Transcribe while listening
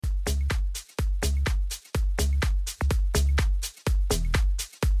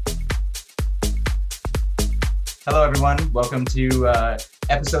Hello, everyone. Welcome to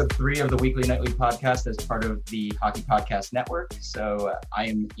episode 3 of the Weekly Nightly podcast as part of the Hockey Podcast Network. So I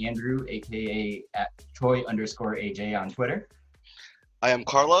am Andrew, aka at Troy_AJ on Twitter. I am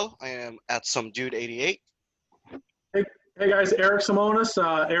Carlo. I am at somedude88. Hey guys, Eric Simonis,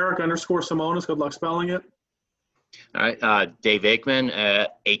 Eric_Simonis. Good luck spelling it. All right, Dave Aikman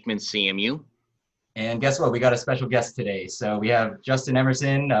at Aikman CMU. And guess what? We got a special guest today. So we have Justin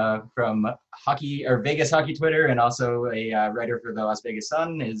Emerson from Vegas Hockey Twitter, and also a writer for the Las Vegas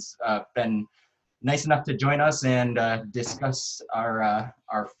Sun. Has been nice enough to join us and discuss our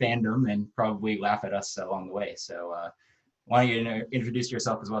fandom and probably laugh at us along the way. So why don't you introduce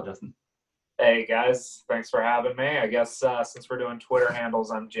yourself as well, Justin? Hey guys, thanks for having me. I guess since we're doing Twitter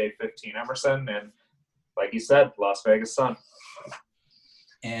handles, I'm J15 Emerson, and like you said, Las Vegas Sun.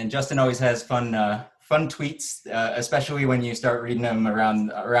 And Justin always has fun tweets, especially when you start reading them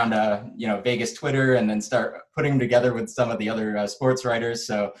around Vegas Twitter, and then start putting them together with some of the other sports writers.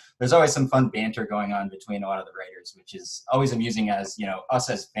 So there's always some fun banter going on between a lot of the writers, which is always amusing as us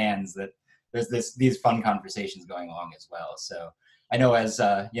as fans, that there's these fun conversations going along as well. So I know as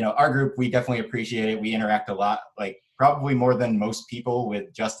our group, we definitely appreciate it. We interact a lot, like probably more than most people,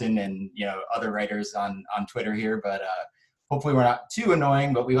 with Justin and other writers on Twitter here, but hopefully we're not too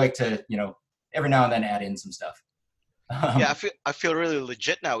annoying, but we like to, every now and then add in some stuff. Yeah, I feel really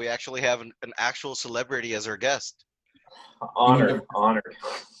legit now. We actually have an actual celebrity as our guest. Honored.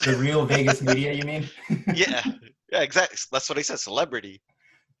 The real Vegas media, you mean? Yeah, exactly. That's what I said, celebrity.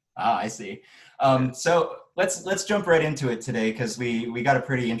 Ah, I see. So let's jump right into it today, because we got a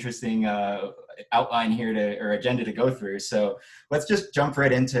pretty interesting outline here or agenda to go through. So let's just jump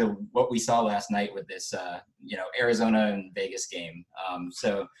right into what we saw last night with this Arizona and Vegas game.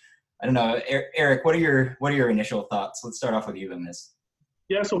 So I don't know, Eric, what are your initial thoughts? Let's start off with you on this.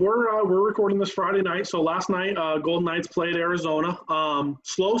 Yeah, so we're recording this Friday night. So last night, Golden Knights played Arizona.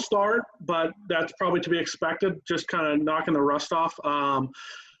 Slow start, but that's probably to be expected. Just kind of knocking the rust off.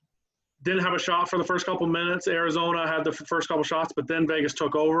 Didn't have a shot for the first couple minutes. Arizona had the first couple shots, but then Vegas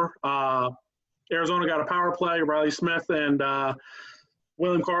took over. Arizona got a power play. Riley Smith and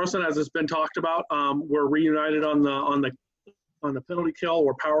William Karlsson, as it's been talked about, were reunited on the penalty kill,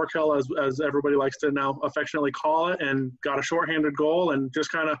 or power kill, as everybody likes to now affectionately call it, and got a shorthanded goal. And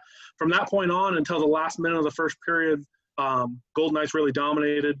just kind of from that point on until the last minute of the first period, Golden Knights really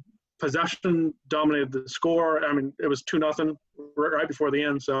dominated. Possession dominated the score. I mean, it was 2-0 right before the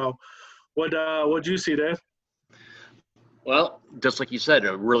end. So what'd you see, Dave? Well, just like you said,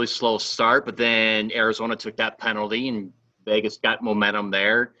 a really slow start, but then Arizona took that penalty and Vegas got momentum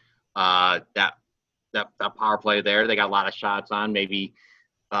there. That power play there, they got a lot of shots on, maybe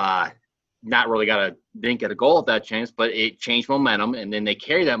didn't get a goal at that chance, but it changed momentum, and then they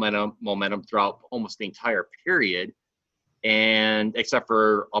carried that momentum throughout almost the entire period, and except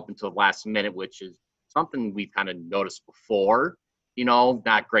for up until the last minute, which is something we've kind of noticed before.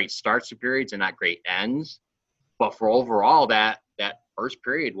 Not great starts to periods and not great ends. But for overall, that first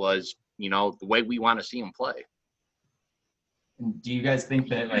period was, the way we want to see them play. Do you guys think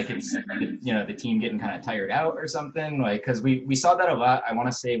that it's the team getting kind of tired out or something? Because we saw that a lot. I want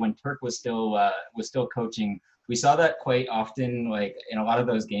to say when Turk was still coaching, we saw that quite often. In a lot of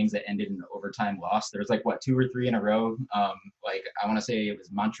those games that ended in an overtime loss, there was 2 or 3 in a row. I want to say it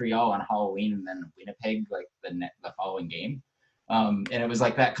was Montreal on Halloween, and then Winnipeg the following game. And it was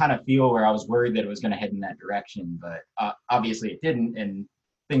that kind of feel where I was worried that it was going to head in that direction, but obviously it didn't, and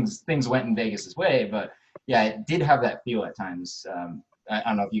things went in Vegas's way. But yeah, it did have that feel at times. I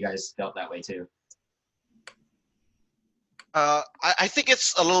don't know if you guys felt that way too. I think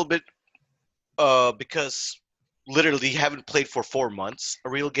it's a little bit because literally haven't played for 4 months a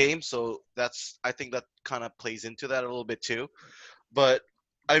real game, so I think that kind of plays into that a little bit too. But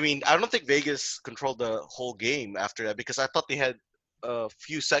I mean, I don't think Vegas controlled the whole game after that, because I thought they had a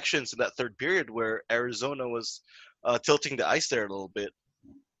few sections in that third period where Arizona was tilting the ice there a little bit.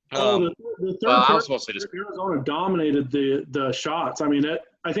 The third period, Arizona dominated the shots. I mean,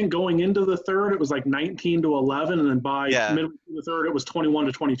 I think going into the third, it was 19-11, and then by midway through the third, it was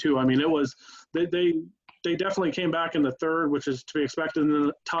 21-22. I mean, it was they definitely came back in the third, which is to be expected. And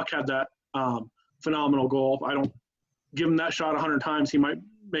then Tuck had that phenomenal goal. I don't give him that shot 100 times, he might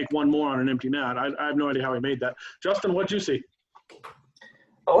make one more on an empty net. I have no idea how he made that. Justin, what'd you see?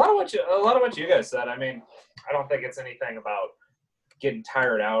 A lot of what you guys said. I mean, I don't think it's anything about getting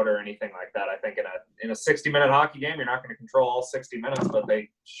tired out or anything like that. I think in a 60-minute hockey game, you're not going to control all 60 minutes, but they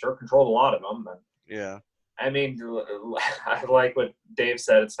sure controlled a lot of them. And yeah. I mean, I like what Dave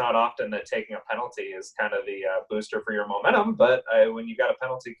said. It's not often that taking a penalty is kind of the booster for your momentum, but when you got a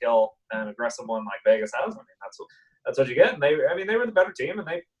penalty kill, an aggressive one like Vegas has, I mean, that's what you get. And they were the better team, and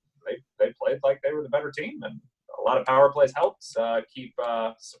they played like they were the better team, and a lot of power plays helped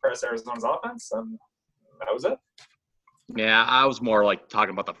suppress Arizona's offense, and that was it. Yeah, I was more like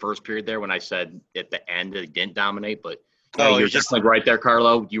talking about the first period there when I said at the end it didn't dominate, but you're definitely right there,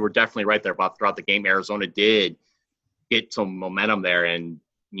 Carlo. You were definitely right there about throughout the game. Arizona did get some momentum there, and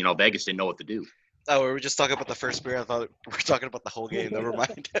Vegas didn't know what to do. Oh, we were just talking about the first period. I thought we were talking about the whole game. Never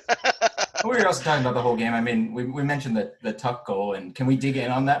mind. We were also talking about the whole game. I mean, we mentioned the Tuck goal, and can we dig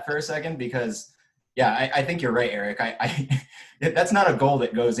in on that for a second? Because, yeah, I think you're right, Eric. That's not a goal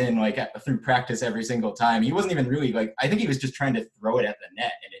that goes in through practice every single time. He wasn't even really I think he was just trying to throw it at the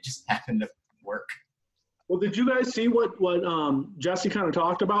net, and it just happened to work. Well, did you guys see what Jesse kind of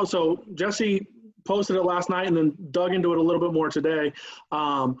talked about? So Jesse posted it last night and then dug into it a little bit more today.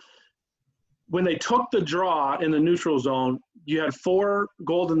 When they took the draw in the neutral zone, you had 4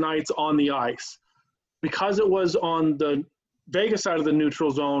 Golden Knights on the ice. Because it was on the Vegas side of the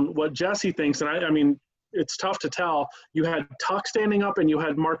neutral zone, what Jesse thinks, and I mean, it's tough to tell, you had Tuck standing up and you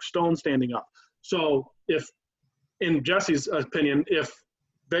had Mark Stone standing up. So if, in Jesse's opinion, if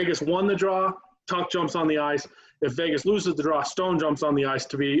Vegas won the draw, Tuck jumps on the ice. If Vegas loses the draw, Stone jumps on the ice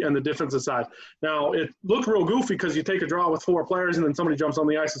to be in the defensive side. Now, it looked real goofy because you take a draw with 4 players and then somebody jumps on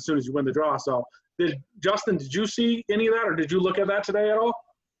the ice as soon as you win the draw. So, Justin, did you see any of that, or did you look at that today at all?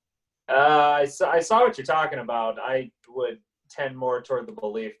 I saw what you're talking about. I would tend more toward the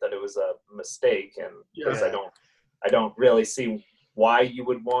belief that it was a mistake, and because I don't really see why you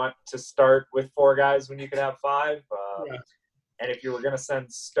would want to start with 4 guys when you could have 5. And if you were going to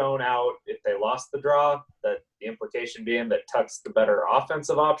send Stone out if they lost the draw, that the implication being that Tuck's the better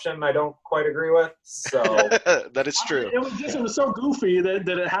offensive option, I don't quite agree with. So that is true. It was so goofy that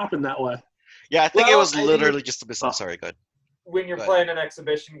it happened that way. Yeah, I think it was literally just a mistake. I'm sorry, go ahead. When you're playing an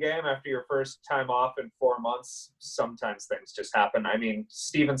exhibition game after your first time off in 4 months, sometimes things just happen. I mean,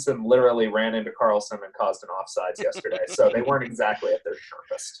 Stevenson literally ran into Carlson and caused an offsides yesterday, so they weren't exactly at their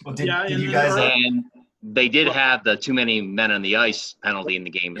sharpest. Well, did you guys? And they did have the too many men on the ice penalty in the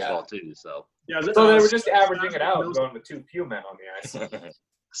game as well too. So so they were just averaging it out, going with too few men on the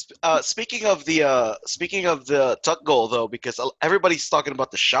ice. Speaking of the Tuck goal though, because everybody's talking about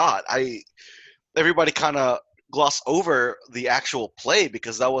the shot, everybody kind of gloss over the actual play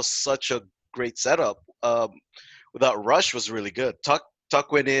because that was such a great setup. That rush was really good.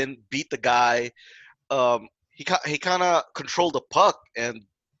 Tuck went in, beat the guy. He kind of controlled the puck, and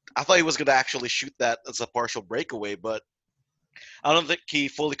I thought he was going to actually shoot that as a partial breakaway, but I don't think he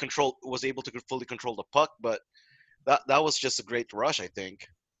was able to fully control the puck. But that was just a great rush, I think.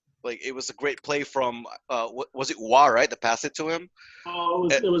 It was a great play from was it Wah, right? That passed it to him. Oh,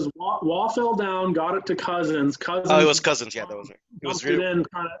 it was Wah fell down, got it to Cousins. Oh, it was Cousins. Yeah, that was it.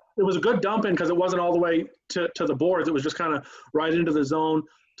 It was a good dump in because it wasn't all the way to the boards. It was just kind of right into the zone.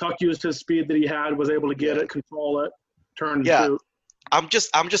 Tuck used his speed that he had, was able to get it, control it, turn and shoot. I'm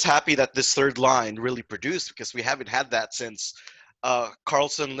just happy that this third line really produced because we haven't had that since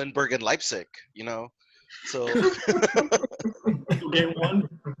Carlson, Lindbergh, and Leipzig. So Game 1.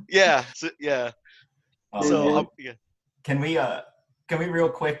 Yeah. Can we real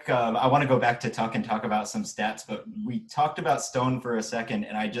quick? I want to go back to Tuck and talk about some stats, but we talked about Stone for a second,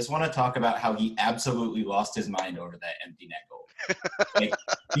 and I just want to talk about how he absolutely lost his mind over that empty net goal.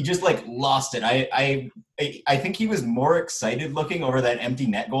 He just lost it. I think he was more excited looking over that empty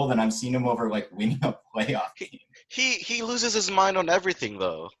net goal than I've seen him over winning a playoff game. He loses his mind on everything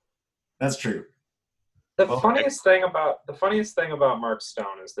though. That's true. The funniest thing about Mark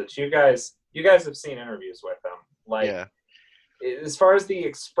Stone is that you guys have seen interviews with him. As far as the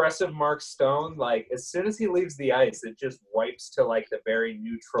expressive Mark Stone, as soon as he leaves the ice, it just wipes to the very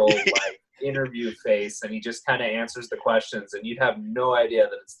neutral interview face, and he just kind of answers the questions, and you'd have no idea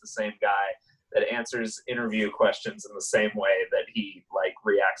that it's the same guy that answers interview questions in the same way that he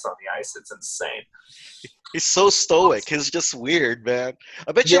reacts on the ice. It's insane. He's so stoic. He's just weird, man.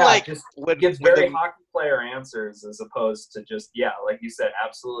 I bet you just gives very hockey player answers as opposed to just like you said,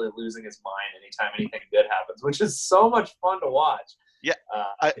 absolutely losing his mind anytime anything good happens, which is so much fun to watch. Yeah,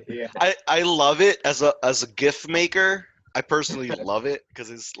 I love it as a GIF maker. I personally love it because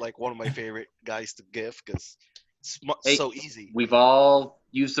it's one of my favorite guys to GIF because it's so easy. We've all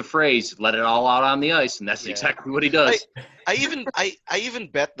used the phrase "let it all out on the ice," and that's exactly what he does. I even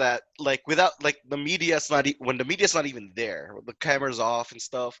bet that without the media's when the media's not even there, the camera's off and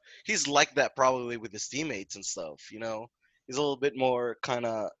stuff, he's like that probably with his teammates and stuff. He's a little bit more kind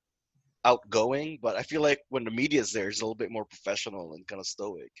of outgoing, but I feel like when the media's there, he's a little bit more professional and kind of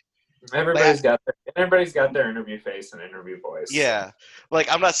stoic. Everybody's got their interview face and interview voice. Yeah,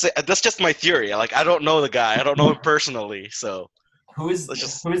 like I'm not saying that's just my theory. Like I don't know the guy, I don't know him personally, so. Who is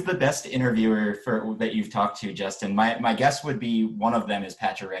the best interviewer that you've talked to, Justin? My guess would be one of them is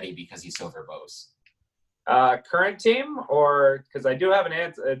Pacioretty because he's so verbose. Current team, or because I do have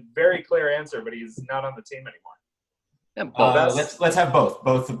a very clear answer, but he's not on the team anymore. Let's have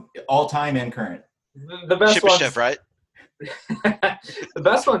both all time and current. The best one, right? The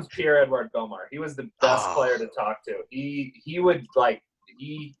best one's Pierre-Edouard Bellemare. He was the best player to talk to. He would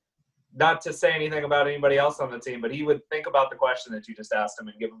not to say anything about anybody else on the team, but he would think about the question that you just asked him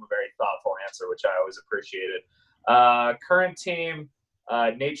and give him a very thoughtful answer, which I always appreciated. Current team,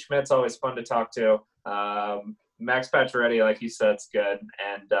 Nate Schmidt's always fun to talk to. Max Pacioretty, like you said, is good.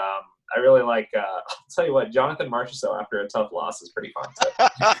 And I really like, I'll tell you what, Jonathan Marchessault after a tough loss is pretty fun too.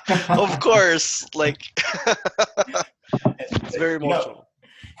 Of course. Like, it's very emotional.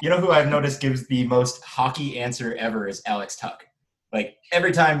 You know who I've noticed gives the most hockey answer ever is Alex Tuck. Like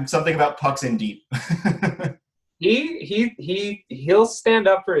every time something about pucks in deep. He'll stand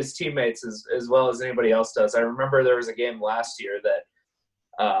up for his teammates as well as anybody else does. I remember there was a game last year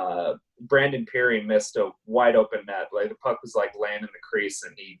that Brandon Peary missed a wide open net. Like the puck was like laying in the crease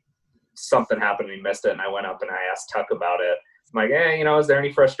and something happened and he missed it. And I went up and I asked Tuck about it. I'm like, hey, is there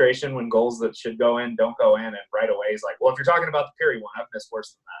any frustration when goals that should go in don't go in? And right away he's like, well, if you're talking about the Peary one, I've missed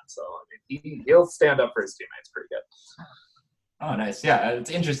worse than that. So I mean, he'll stand up for his teammates pretty good. Oh, nice. Yeah, it's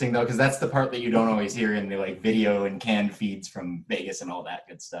interesting though because that's the part that you don't always hear in the like video and canned feeds from Vegas and all that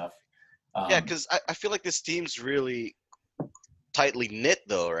good stuff. Yeah, because I feel like this team's really tightly knit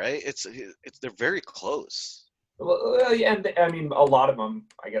though, right? They're very close. Well, and I mean, a lot of them,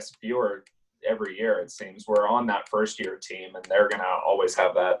 I guess, fewer every year. It seems we're on that first year team, and they're gonna always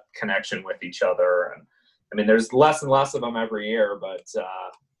have that connection with each other. And I mean, there's less and less of them every year, but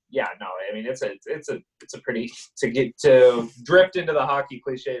yeah, no, I mean, it's a pretty to drift into the hockey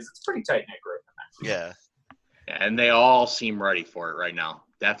cliches. It's a pretty tight knit group. Yeah, and they all seem ready for it right now.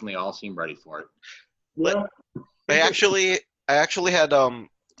 Definitely, all seem ready for it. Yeah. I actually had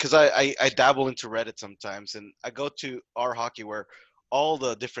because I dabble into Reddit sometimes, and I go to our hockey where all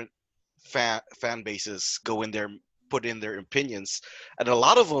the different fan bases go in there, put in their opinions, and a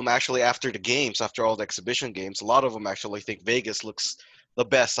lot of them actually after all the exhibition games, a lot of them actually think Vegas looks the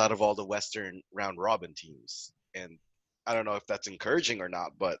best out of all the Western round robin teams. And I don't know if that's encouraging or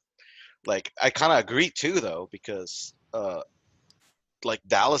not, but like I kind of agree too though, because like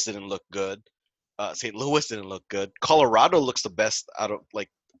Dallas didn't look good, St. Louis didn't look good, Colorado looks the best out of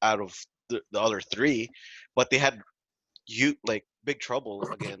the other three, but they had big trouble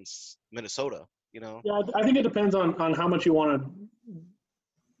against Minnesota. Yeah, I think it depends on how much you want to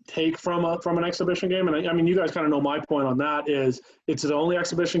take from an exhibition game. And I mean, you guys kind of know my point on that is it's the only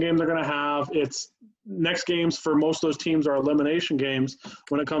exhibition game they're going to have. It's next games for most of those teams are elimination games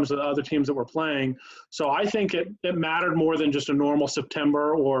when it comes to the other teams that we're playing. So I think it mattered more than just a normal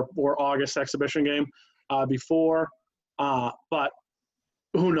September or August exhibition game before. But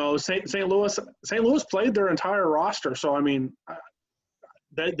who knows? St. Louis played their entire roster. So, I mean,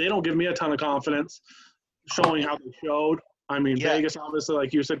 they don't give me a ton of confidence showing how they showed. I mean, yeah. Vegas, obviously,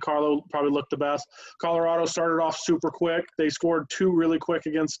 like you said, Carlo probably looked the best. Colorado started off super quick. They scored 2 really quick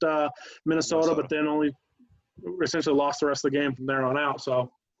against Minnesota, but then only essentially lost the rest of the game from there on out.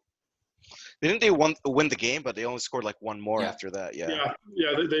 So didn't they win the game, but they only scored like one more after that? Yeah.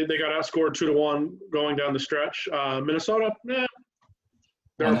 They got outscored 2-1 going down the stretch. Minnesota, they're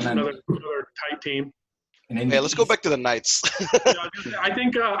another tight team. Yeah, let's go back to the Knights. I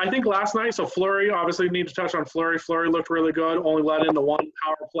think last night, so Fleury, obviously need to touch on Fleury. Fleury looked really good, only let in the one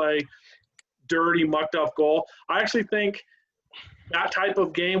power play, dirty, mucked up goal. I actually think that type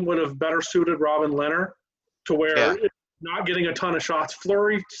of game would have better suited Robin Lehner to where not getting a ton of shots.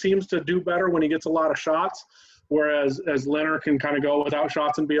 Fleury seems to do better when he gets a lot of shots, whereas Lehner can kind of go without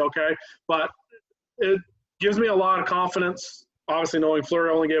shots and be okay. But it gives me a lot of confidence, obviously knowing Fleury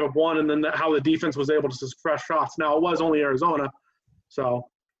only gave up 1, and then how the defense was able to suppress shots. Now, it was only Arizona, so.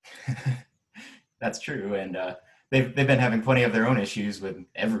 That's true, and they've been having plenty of their own issues with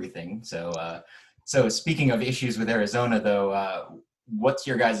everything. So speaking of issues with Arizona, though, what's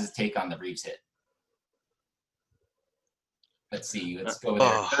your guys' take on the Reeves hit? Let's see. Let's go with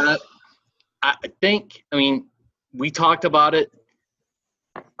I think, we talked about it.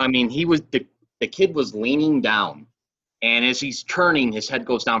 I mean, the kid was leaning down. And as he's turning, his head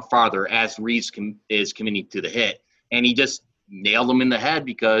goes down farther as Reeves is committing to the hit. And he just nailed him in the head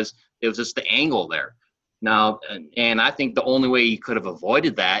because it was just the angle there. Now, and I think the only way you could have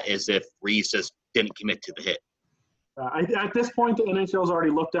avoided that is if Reeves just didn't commit to the hit. At this point, the NHL's already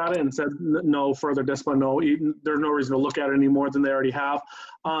looked at it and said no further discipline. No, there's no reason to look at it any more than they already have.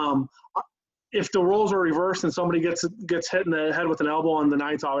 If the roles are reversed and somebody gets hit in the head with an elbow on the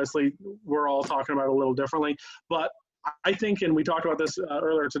Knights, obviously we're all talking about it a little differently. But I think, and we talked about this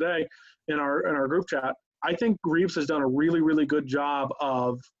earlier today in our group chat, I think Reeves has done a really, really good job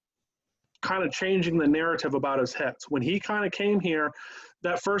of kind of changing the narrative about his hits. When he kind of came here,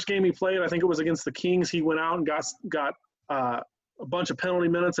 that first game he played, I think it was against the Kings, he went out and got a bunch of penalty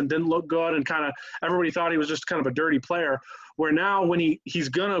minutes and didn't look good, and kind of everybody thought he was just kind of a dirty player. Where now when he's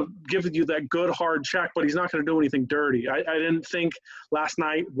going to give you that good hard check, but he's not going to do anything dirty. I didn't think last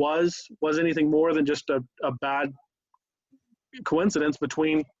night was anything more than just a bad coincidence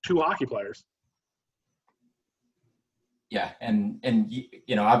between two hockey players. Yeah, and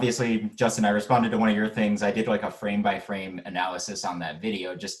you know, obviously, Justin, I responded to one of your things. I did like a frame-by-frame analysis on that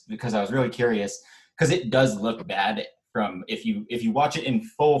video just because I was really curious, because it does look bad from if you watch it in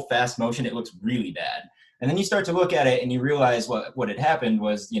full fast motion, it looks really bad. And then you start to look at it and you realize what had happened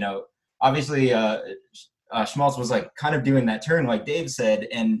was, you know, obviously Schmaltz was like kind of doing that turn like Dave said,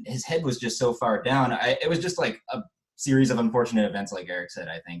 and his head was just so far down. It was just like a series of unfortunate events, like Eric said.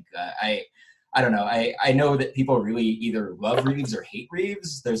 I think I don't know. I know that people really either love Reeves or hate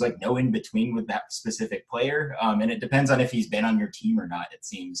Reeves. There's like no in between with that specific player. And it depends on if he's been on your team or not, it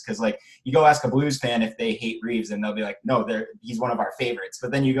seems. Because like you go ask a Blues fan if they hate Reeves and they'll be like, no, he's one of our favorites.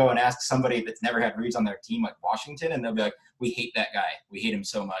 But then you go and ask somebody that's never had Reeves on their team like Washington and they'll be like, we hate that guy. We hate him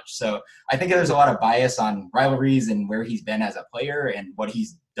so much. So I think there's a lot of bias on rivalries and where he's been as a player and what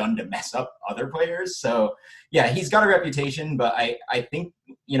he's done to mess up other players. So yeah, he's got a reputation, but I think,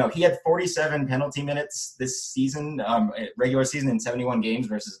 you know, he had 47 penalty minutes this season, regular season in 71 games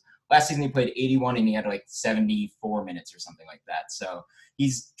versus last season he played 81 and he had like 74 minutes or something like that. So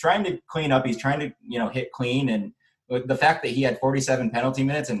he's trying to clean up. He's trying to, you know, hit clean. And the fact that he had 47 penalty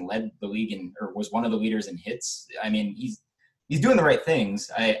minutes and led the league or was one of the leaders in hits, I mean, he's doing the right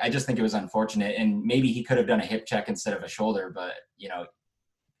things. I just think it was unfortunate, and maybe he could have done a hip check instead of a shoulder, but you know,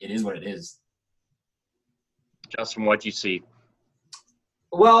 it is what it is. Justin, what do you see?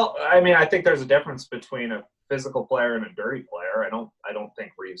 Well, I mean, I think there's a difference between a physical player and a dirty player. I don't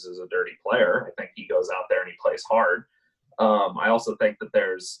think Reeves is a dirty player. I think he goes out there and he plays hard. I also think that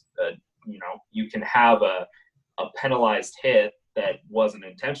there's, you can have a penalized hit that wasn't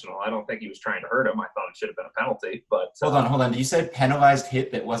intentional. I don't think he was trying to hurt him. I thought it should have been a penalty. But hold on. You said penalized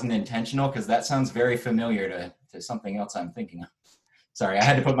hit that wasn't intentional, because that sounds very familiar to something else I'm thinking of. Sorry, I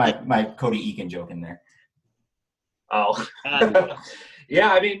had to put my Cody Eakin joke in there. Oh,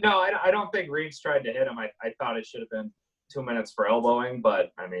 yeah. I mean, no, I don't think Reeves tried to hit him. I thought it should have been 2 minutes for elbowing,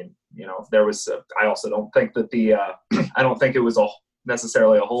 but I mean, you know, there was. I also don't think that I don't think it was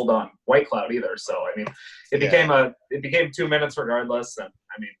necessarily a hold on Whitecloud either. So I mean, it became 2 minutes regardless. And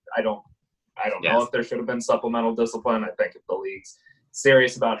I mean, I don't know if there should have been supplemental discipline. I think if the league's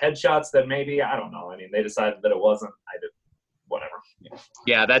serious about headshots, then maybe, I don't know. I mean, they decided that it wasn't. I did. Whatever.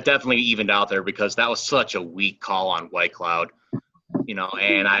 Yeah, that definitely evened out there because that was such a weak call on Whitecloud, you know,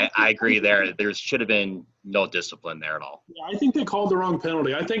 and I agree there. There should have been no discipline there at all. Yeah, I think they called the wrong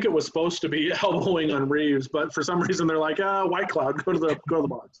penalty. I think it was supposed to be elbowing on Reeves, but for some reason they're like, Whitecloud, go to the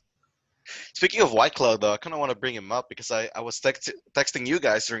box. Speaking of Whitecloud, though, I kind of want to bring him up because I was texting you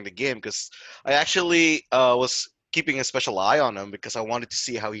guys during the game because I actually was keeping a special eye on him because I wanted to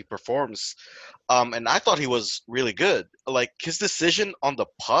see how he performs. And I thought he was really good. Like, his decision on the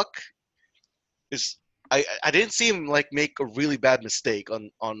puck is – I didn't see him, like, make a really bad mistake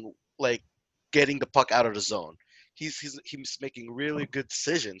on like, getting the puck out of the zone. He's making really good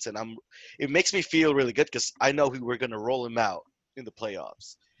decisions, and it makes me feel really good because I know we're going to roll him out in the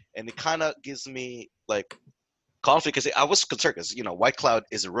playoffs. And it kind of gives me, like, confidence because I was concerned because, you know, Whitecloud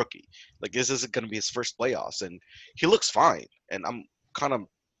is a rookie. Like, this isn't going to be his first playoffs, and he looks fine. And I'm kind of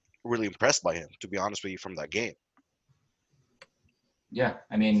really impressed by him, to be honest with you, from that game. Yeah,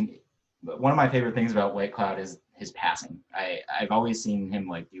 I mean, one of my favorite things about Whitecloud is his passing. I've always seen him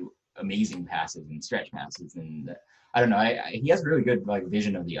like do amazing passes and stretch passes, and I don't know. He has really good like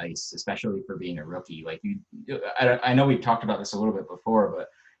vision of the ice, especially for being a rookie. Like I know we've talked about this a little bit before, but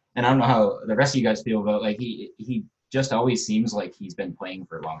and I don't know how the rest of you guys feel about like he just always seems like he's been playing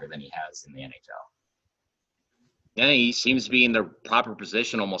for longer than he has in the NHL. Yeah, he seems to be in the proper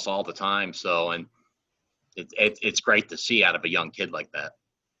position almost all the time. So, and it's great to see out of a young kid like that.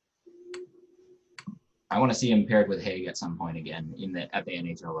 I want to see him paired with Haig at some point again at the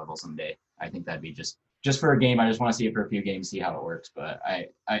NHL level someday. I think that'd be just just for a game. I just want to see it for a few games, see how it works. But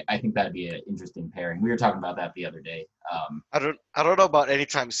I think that'd be an interesting pairing. We were talking about that the other day. I don't know about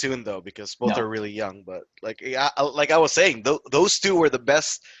anytime soon though, because both are really young. But like I was saying, those two were the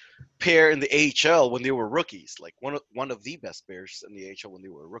best pair in the AHL when they were rookies. Like one of the best pairs in the AHL when they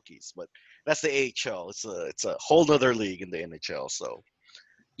were rookies. But that's the AHL. It's a whole other league in the NHL. So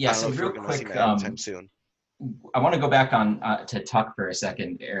yeah. I don't So know if real we're gonna quick, see that anytime soon. I want to go back on to Tuck for a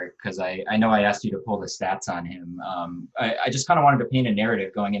second, Eric, because I know I asked you to pull the stats on him. I just kind of wanted to paint a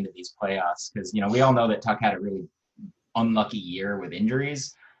narrative going into these playoffs because, we all know that Tuck had a really unlucky year with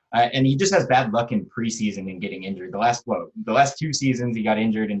injuries. And he just has bad luck in preseason and getting injured. The last 2 seasons he got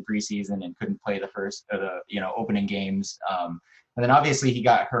injured in preseason and couldn't play the first opening games. And then obviously he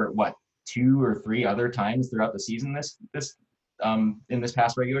got hurt 2 or 3 other times throughout the season in this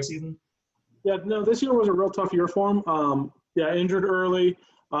past regular season. Yeah, no, this year was a real tough year for him. Injured early,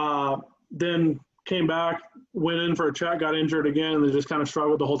 then came back, went in for a check, got injured again, and then just kind of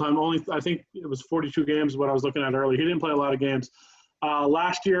struggled the whole time. I think it was 42 games, what I was looking at earlier. He didn't play a lot of games.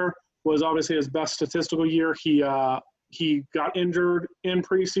 Last year was obviously his best statistical year. He got injured in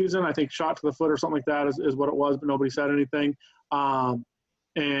preseason. I think shot to the foot or something like that is what it was, but nobody said anything.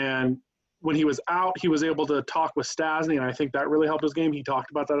 And when he was out, he was able to talk with Stasny, and I think that really helped his game. He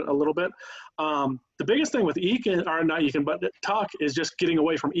talked about that a little bit. The biggest thing with Tuck is just getting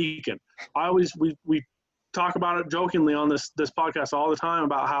away from Eakin. We talk about it jokingly on this podcast all the time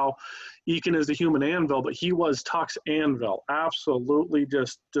about how Eakin is the human anvil, but he was Tuck's anvil. Absolutely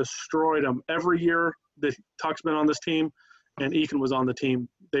just destroyed him. Every year that Tuck's been on this team and Eakin was on the team,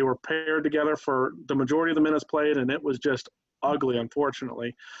 they were paired together for the majority of the minutes played, and it was just ugly,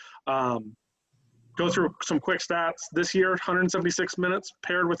 unfortunately. Go through some quick stats. This year, 176 minutes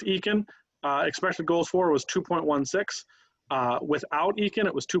paired with Eakin. Expected goals for was 2.16. Without Eakin,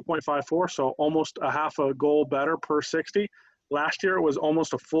 it was 2.54, so almost a half a goal better per 60. Last year, it was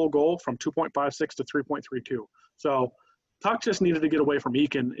almost a full goal from 2.56 to 3.32. So Tuck just needed to get away from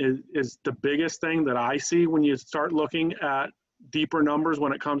Eakin is the biggest thing that I see when you start looking at deeper numbers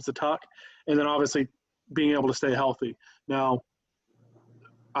when it comes to Tuck. And then obviously being able to stay healthy. Now,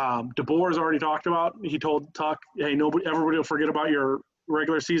 DeBoer's already talked about. He told Tuck, "Hey, everybody will forget about your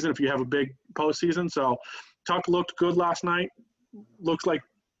regular season if you have a big postseason." So Tuck looked good last night. Looks like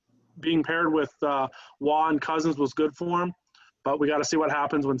being paired with Waugh and Cousins was good for him. But we got to see what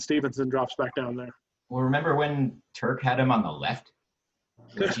happens when Stevenson drops back down there. Well, remember when Turk had him on the left?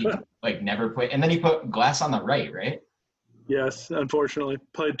 Which he never played, and then he put Glass on the right? Yes, unfortunately.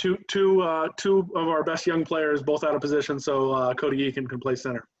 Played two of our best young players, both out of position, so Cody Eakin can play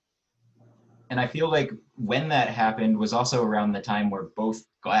center. And I feel like when that happened was also around the time where both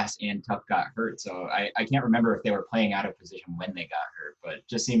Glass and Tuck got hurt. So I can't remember if they were playing out of position when they got hurt, but it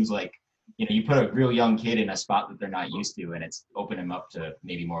just seems like, you put a real young kid in a spot that they're not used to, and it's opened him up to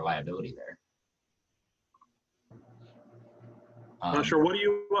maybe more liability there. Not sure. What do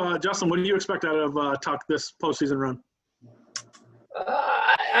you, Justin, what do you expect out of Tuck this postseason run?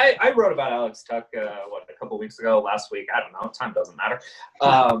 I wrote about Alex Tuck, a couple weeks ago, last week. I don't know. Time doesn't matter.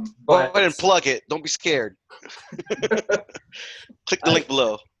 But go ahead and plug it. Don't be scared. Click the link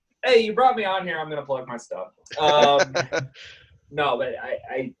below. Hey, you brought me on here. I'm going to plug my stuff. No, but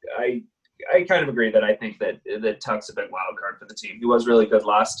I kind of agree that I think that Tuck's a big wild card for the team. He was really good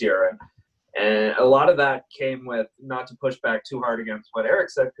last year, and a lot of that came with, not to push back too hard against what Eric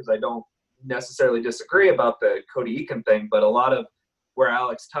said, because I don't necessarily disagree about the Cody Eakin thing, but a lot of where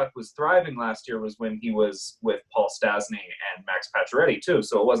Alex Tuck was thriving last year was when he was with Paul Stasny and Max Pacioretty too.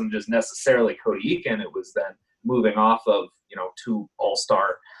 So it wasn't just necessarily Cody Eakin. It was then moving off of, 2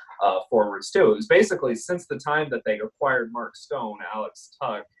 all-star forwards too. It was basically since the time that they acquired Mark Stone, Alex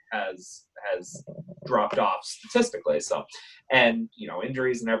Tuck has dropped off statistically. So, and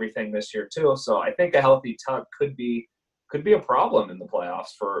injuries and everything this year too. So I think a healthy Tuck could be a problem in the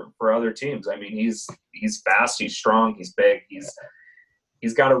playoffs for other teams. I mean, he's fast, he's strong, he's big,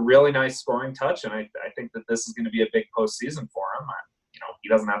 he's got a really nice scoring touch, and I think that this is going to be a big postseason for him. He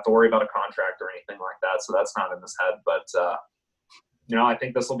doesn't have to worry about a contract or anything like that, so that's not in his head. But I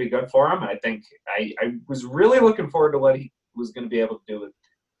think this will be good for him. I think I was really looking forward to what he was going to be able to do with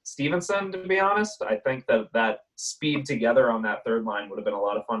Stevenson, to be honest. I think that speed together on that third line would have been a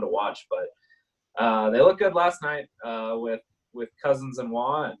lot of fun to watch. But they looked good last night with Cousins and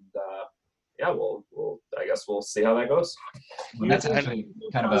Waugh, and I guess we'll see how that goes. Well, that's actually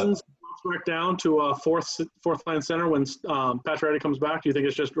kind of Cousins back down to a fourth line center when Pacioretty comes back. Do you think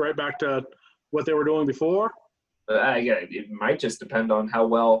it's just right back to what they were doing before? It might just depend on how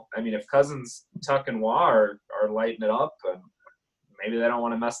well. I mean, if Cousins, Tuck, and Waugh are lighting it up, and maybe they don't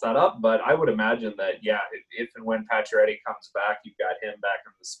want to mess that up. But I would imagine that, yeah, if and when Pacioretty comes back, you've got him back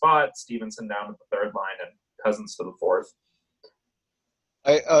in the spot, Stevenson down to the third line, and Cousins to the fourth.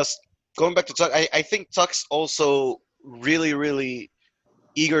 Going back to Tuck, I think Tuck's also really, really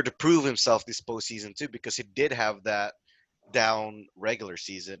eager to prove himself this postseason too, because he did have that down regular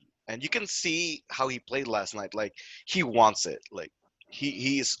season, and you can see how he played last night. Like, he wants it. Like,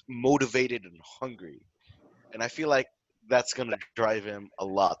 he is motivated and hungry, and I feel like that's gonna drive him a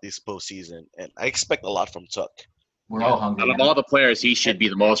lot this postseason, and I expect a lot from Tuck. We're all hungry. Out of all the players, he should be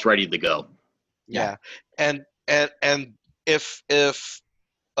the most ready to go. Yeah, and if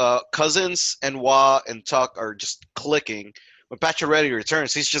Cousins and Wah and Tuck are just clicking, when Pacioretty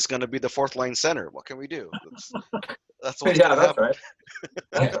returns, he's just gonna be the fourth line center. What can we do? That's what's gonna happen. Right.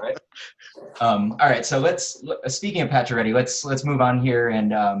 That's right. All right, so speaking of Pacioretty, let's move on here.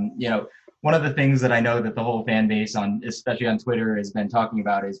 And one of the things that I know that the whole fan base especially on Twitter, has been talking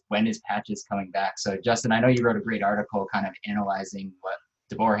about is, when is Patches coming back? So Justin, I know you wrote a great article kind of analyzing what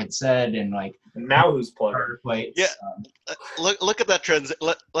DeBoer had said, and like, now who's playing? Yeah, look at that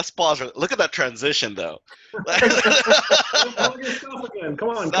Let's pause. Look at that transition, though. Come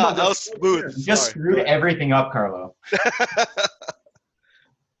on. That was smooth. You just screwed everything up, Carlo.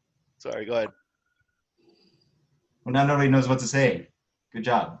 Sorry, go ahead. Well, now nobody knows what to say. Good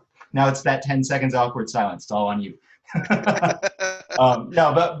job. Now it's that 10 seconds awkward silence. It's all on you.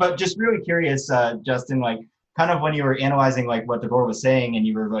 No, but just really curious, Justin, like, kind of when you were analyzing like what DeBoer was saying, and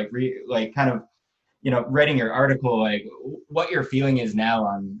you were like kind of, writing your article, like, what your feeling is now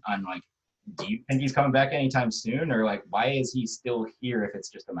on like, do you think he's coming back anytime soon, or like, why is he still here if it's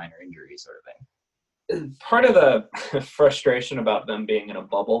just a minor injury sort of thing? Part of the frustration about them being in a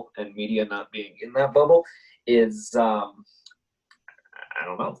bubble and media not being in that bubble is, I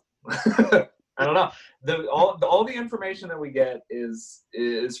don't know. I don't know. All the information that we get is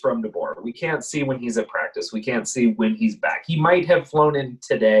from DeBoer. We can't see when he's at practice. We can't see when he's back. He might have flown in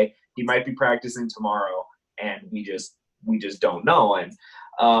today. He might be practicing tomorrow, and we just don't know. And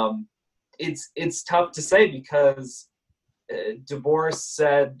it's tough to say, because DeBoer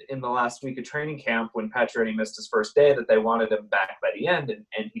said in the last week of training camp, when Pacioretty missed his first day, that they wanted him back by the end, and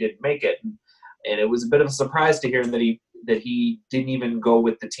he didn't make it. And it was a bit of a surprise to hear that he didn't even go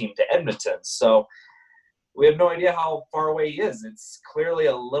with the team to Edmonton. So we have no idea how far away he is. It's clearly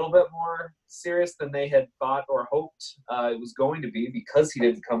a little bit more serious than they had thought or hoped it was going to be, because he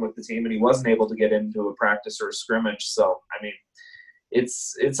didn't come with the team and he wasn't able to get into a practice or a scrimmage. So, I mean,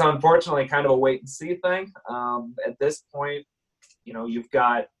 it's unfortunately kind of a wait and see thing. At this point, you've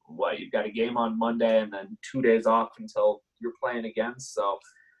got a game on Monday and then 2 days off until you're playing again. So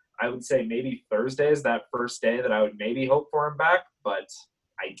I would say maybe Thursday is that first day that I would maybe hope for him back, but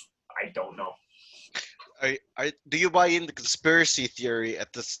I don't know. Do you buy in the conspiracy theory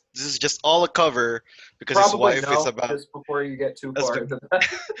at this? This is just all a cover because Probably his wife is about. Just before you get too far into that.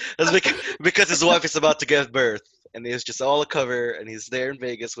 That's because his wife is about to give birth, and it's just all a cover, and he's there in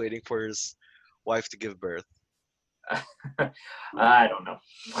Vegas waiting for his wife to give birth. I don't know.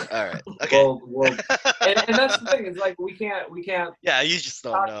 All right. Okay. And that's the thing. It's like we can't. Yeah, you just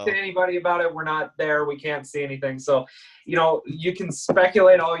don't know. Talk to anybody about it. We're not there. We can't see anything. So, you can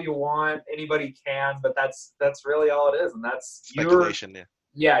speculate all you want. Anybody can, but that's really all it is, and that's speculation.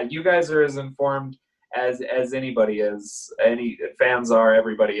 Yeah, you guys are as informed as anybody is. Any fans are.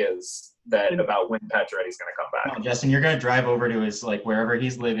 Everybody is. About when Pacioretty's going to come back. No, Justin, you're going to drive over to his, like, wherever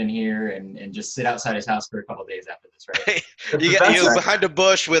he's living here and just sit outside his house for a couple of days after this, right? you get behind a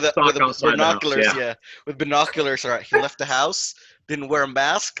bush with binoculars. Yeah, with binoculars. All right, he left the house, didn't wear a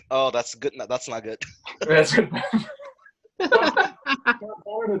mask. Oh, that's good. No, that's not good. I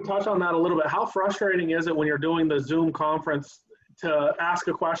wanted to touch on that a little bit. How frustrating is it when you're doing the Zoom conference to ask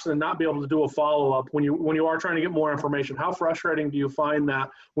a question and not be able to do a follow-up when you are trying to get more information? How frustrating do you find that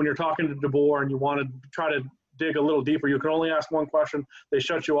when you're talking to DeBoer and you want to try to dig a little deeper? You can only ask one question, they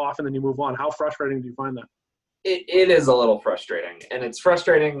shut you off, and then you move on. How frustrating do you find that? It is a little frustrating, and it's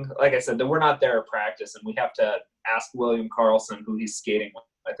frustrating, like I said, that we're not there at practice, and we have to ask William Karlsson, who he's skating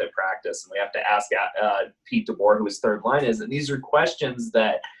with at practice, and we have to ask Pete DeBoer, who his third line is, and these are questions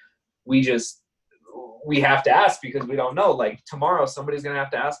that we have to ask because we don't know. Like, tomorrow somebody's going to have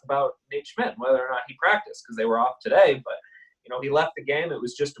to ask about Nate Schmidt, whether or not he practiced, because they were off today. But, he left the game. It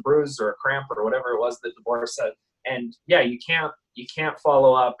was just a bruise or a cramp or whatever it was that DeBoer said. And, yeah, you can't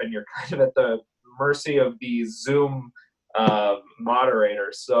follow up, and you're kind of at the mercy of the Zoom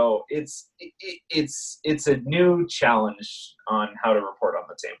moderator. So it's a new challenge on how to report on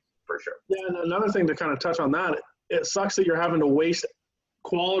the team, for sure. Yeah, and another thing to kind of touch on that, it sucks that you're having to waste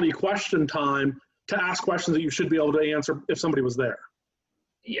quality question time to ask questions that you should be able to answer if somebody was there.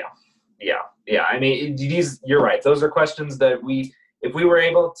 Yeah. I mean, you're right. Those are questions that if we were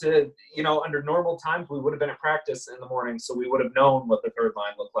able to, under normal times, we would have been at practice in the morning, so we would have known what the third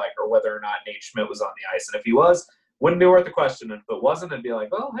line looked like or whether or not Nate Schmidt was on the ice. And if he was, wouldn't be worth the question. And if it wasn't, it'd be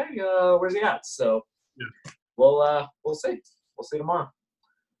like, well, hey, where's he at? So we'll see. We'll see tomorrow.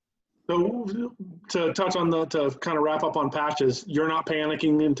 So to touch on to kind of wrap up on patches, you're not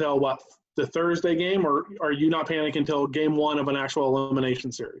panicking until what, the Thursday game, or are you not panicking until game one of an actual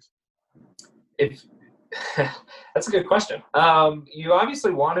elimination series? That's a good question. You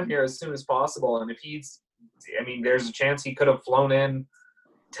obviously want him here as soon as possible, and if there's a chance he could have flown in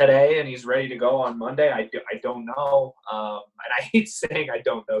today and he's ready to go on Monday. I don't know, and I hate saying I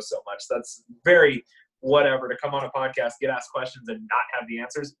don't know so much. That's very whatever to come on a podcast, get asked questions, and not have the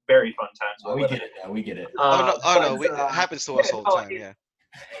answers. Very fun times. Oh, we get it. We get it. It happens to us all the time. Yeah.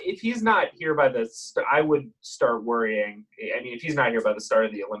 If he's not here by I would start worrying. I mean, if he's not here by the start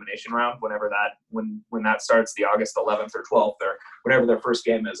of the elimination round, when that starts, the August 11th or 12th or whenever their first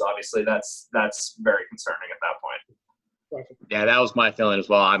game is, obviously that's very concerning at that point. Yeah, that was my feeling as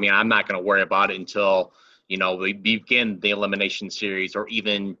well. I mean, I'm not going to worry about it until, we begin the elimination series or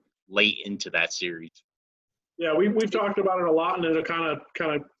even late into that series. Yeah, we've talked about it a lot, and it'll kind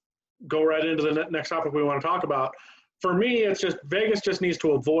of go right into the next topic we want to talk about. For me, it's just Vegas just needs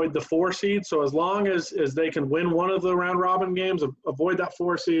to avoid the 4 seed. So as long as they can win one of the round robin games, avoid that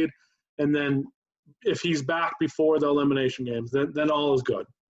 4 seed, and then if he's back before the elimination games, then all is good.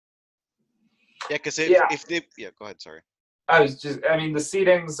 Yeah, because if they go ahead. Sorry. The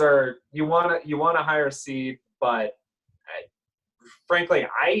seedings are you want a higher seed, but frankly,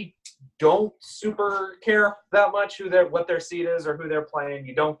 I don't super care that much what their seed is or who they're playing.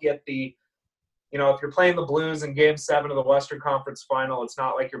 You don't get the. If you're playing the Blues in Game 7 of the Western Conference Final, it's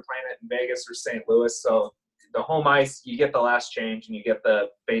not like you're playing it in Vegas or St. Louis. So the home ice, you get the last change and you get the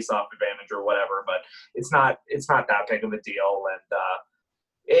face-off advantage or whatever. But it's not that big of a deal.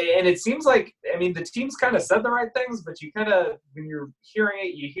 And it seems like, the teams kind of said the right things, but you kind of, when you're hearing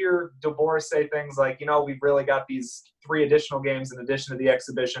it, you hear DeBoer say things like, we've really got these 3 additional games in addition to the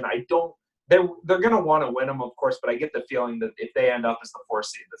exhibition. They're going to want to win them, of course, but I get the feeling that if they end up as the 4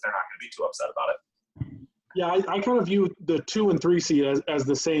 seed, that they're not going to be too upset about it. Yeah, I kind of view the 2 and 3 seed as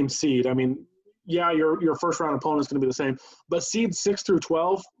the same seed. Your first round opponent is going to be the same, but seeds 6 through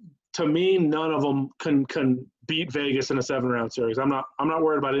 12, to me, none of them can beat Vegas in a 7-round series. I'm not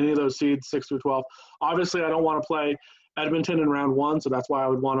worried about any of those seeds 6 through 12. Obviously, I don't want to play Edmonton in round 1, so that's why I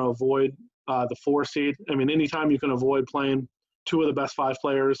would want to avoid the 4 seed. Anytime you can avoid playing 2 of the best 5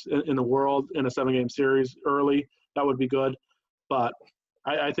 players in the world in a 7-game series early, that would be good. But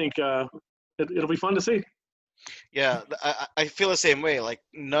I think it'll be fun to see. Yeah, I feel the same way. Like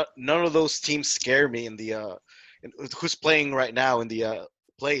none of those teams scare me in the who's playing right now in the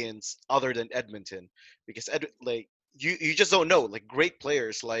play-ins other than Edmonton, because you just don't know. Like great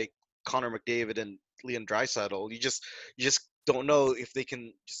players like Connor McDavid and Leon Draisaitl, you just don't know if they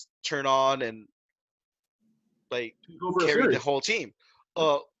can just turn on and carry the whole team.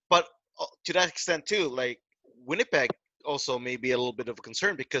 But to that extent too, like Winnipeg also may be a little bit of a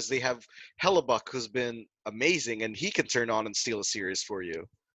concern because they have Hellebuck, who's been amazing, and he can turn on and steal a series for you.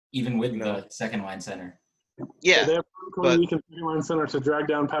 Even with the second line center. Yeah. They have second line center to drag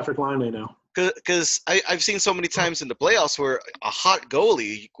down Patrick Laine now. Because I've seen so many times in the playoffs where a hot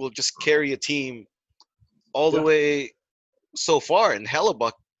goalie will just carry a team all the way so far, and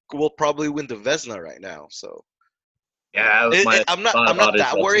Hellebuck will probably win the Vezina right now. So yeah, I'm not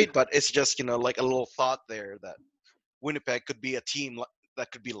that worried, but it's just like a little thought there that Winnipeg could be a team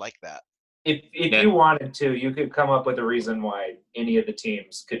that could be like that. If you wanted to, you could come up with a reason why any of the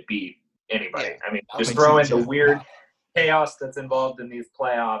teams could beat anybody. Yeah. Just throw in the weird chaos that's involved in these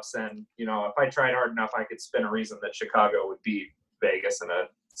playoffs, and if I tried hard enough, I could spin a reson that Chicago would beat Vegas in a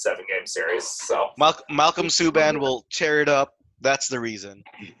 7-game series. So Malcolm Subban will tear it up. That's the reason.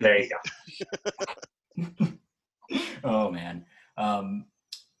 There you go. Oh man.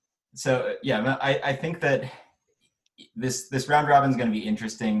 So yeah, I think that this round robin is going to be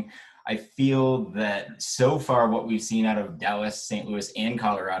interesting. I feel that so far what we've seen out of Dallas, St. Louis, and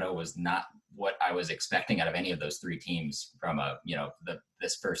Colorado was not what I was expecting out of any of those 3 teams from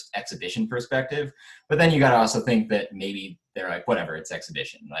this first exhibition perspective. But then you got to also think that maybe they're like, whatever, it's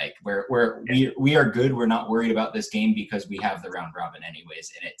exhibition. Like we are good. We're not worried about this game because we have the round robin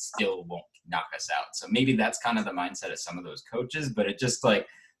anyways, and it still won't knock us out. So maybe that's kind of the mindset of some of those coaches. But it just like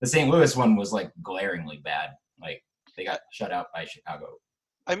the St. Louis one was like glaringly bad. Like they got shut out by Chicago.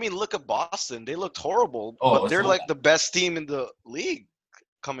 Look at Boston. They looked horrible, but they're like the best team in the league.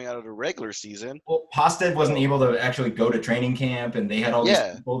 coming out of the regular season. Well, Hosted wasn't able to actually go to training camp, and they had all these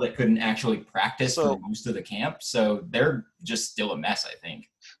people that couldn't actually practice for most of the camp. So they're just still a mess, I think.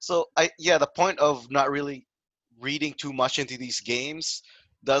 So the point of not really reading too much into these games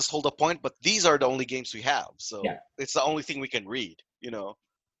does hold a point, but these are the only games we have. So it's the only thing we can read,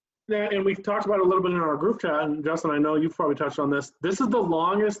 Yeah, and we talked about it a little bit in our group chat, and Justin, I know you've probably touched on this. This is the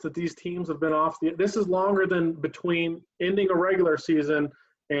longest that these teams have been off. This is longer than between ending a regular season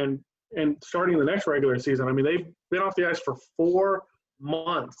and starting the next regular season. I mean, they've been off the ice for 4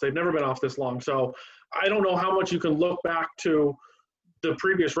 months. They've never been off this long. So I don't know how much you can look back to the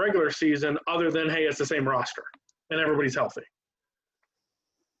previous regular season other than, hey, it's the same roster and everybody's healthy.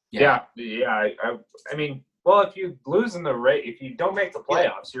 Yeah. I mean, well, if you lose in if you don't make the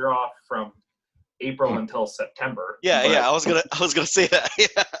playoffs, you're off from April until September. I was gonna say that.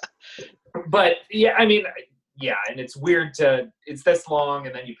 But I mean, and it's weird it's this long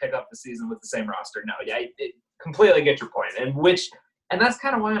and then you pick up the season with the same roster. No, I completely get your point, and that's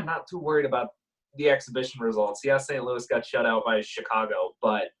kind of why I'm not too worried about the exhibition results. Yeah, St. Louis got shut out by Chicago,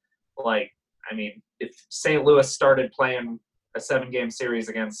 but I mean, if St. Louis started playing a 7-game series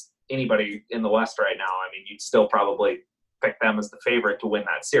against anybody in the West right now, I mean, you'd still probably pick them as the favorite to win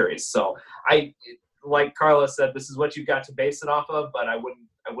that series. So like Carlos said, this is what you've got to base it off of, but I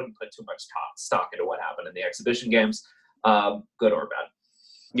wouldn't put too much stock into what happened in the exhibition games, good or bad.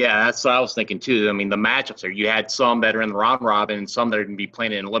 Yeah, that's what I was thinking too. I mean, the matchups are, you had some that are in the round robin and some that are going to be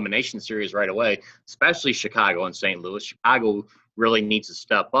playing an elimination series right away, especially Chicago and St. Louis. Chicago really needs to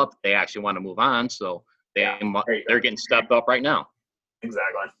step up. They actually want to move on, so they're getting stepped up right now.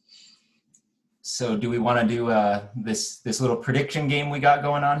 Exactly. So do we want to do this little prediction game we got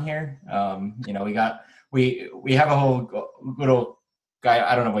going on here? We have a whole little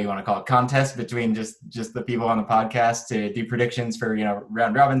guy, I don't know what you want to call it, contest between just the people on the podcast to do predictions for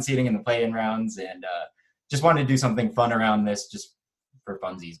round robin seating and the play-in rounds, and just wanted to do something fun around this, just for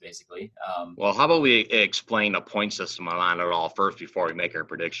funsies, basically. Well, how about we explain a point system on it all first before we make our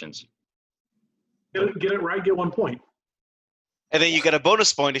predictions? Get it right, get 1 point. And then you get a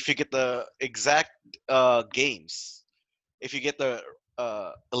bonus point if you get the exact games. If you get the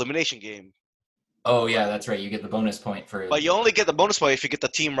elimination game. Oh, yeah, that's right. You get the bonus point for... But you only get the bonus point if you get the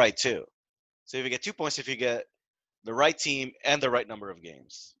team right, too. So if you get 2 points if you get the right team and the right number of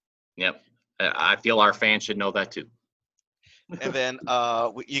games. Yep. I feel our fans should know that, too. And then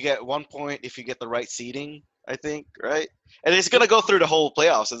you get 1 point if you get the right seeding, I think, right? And it's going to go through the whole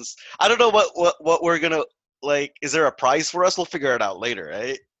playoffs. And I don't know what we're going to... is there a prize for us? We'll figure it out later,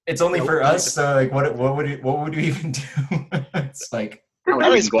 right? It's only for us, so what would we even do? It's like...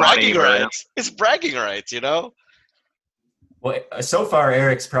 it's bragging rights. It's bragging rights, Well, so far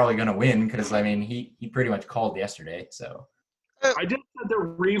Eric's probably going to win because I mean he pretty much called yesterday. So I did said that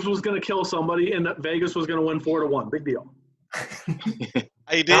Reeves was going to kill somebody and that Vegas was going to win 4-1. Big deal.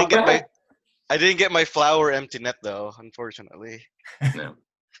 I didn't get my flower empty net though, unfortunately. No.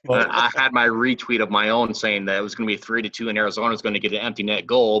 Well, I had my retweet of my own saying that it was going to be 3-2 and Arizona was going to get an empty net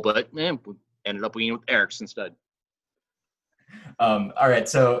goal, but ended up winning with Eric's instead. All right,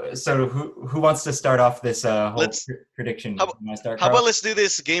 so who wants to start off this whole prediction? How about let's do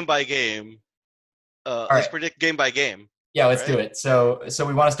this game by game? Let's predict game by game. Yeah, let's do it. So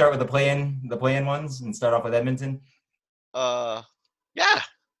we want to start with the play-in ones and start off with Edmonton. Yeah.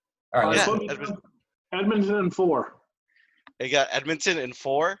 All right. Yeah. Edmonton in 4. You got Edmonton in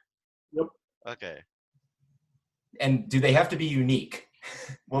 4. Yep. Okay. And do they have to be unique?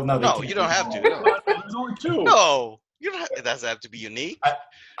 Well, no. No, you don't have to. No. There's only 2. No. It doesn't have to be unique.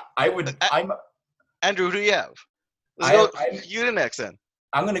 I would. Andrew, who do you have? Let's go. You the next then.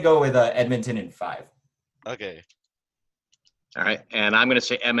 I'm going to go with Edmonton in 5. Okay. All right, and I'm going to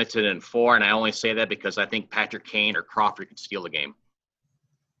say Edmonton in 4, and I only say that because I think Patrick Kane or Crawford could steal the game.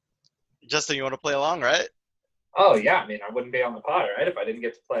 Justin, you want to play along, right? Oh yeah, I mean I wouldn't be on the pod, right, if I didn't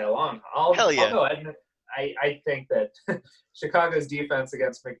get to play along. I'll go Edmonton. I think that Chicago's defense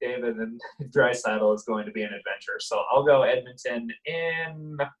against McDavid and Draisaitl is going to be an adventure. So I'll go Edmonton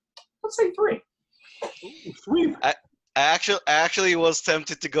in, let's say 3. Ooh, sweet. I actually was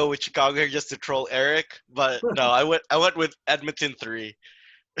tempted to go with Chicago just to troll Eric, but no, I went with Edmonton 3.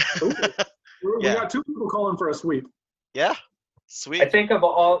 We got 2 people calling for a sweep. Yeah, sweet. I think of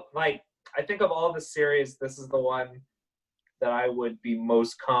all the series, this is the one that I would be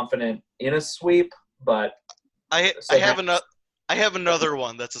most confident in a sweep. But I have another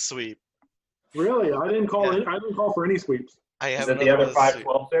one that's a sweep. Really? I didn't call for any sweeps. Is it the other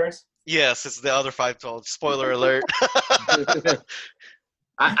 5-12 series? Yes, it's the other 5-12. Spoiler alert.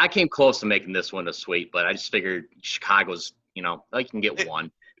 I came close to making this one a sweep, but I just figured Chicago's you can get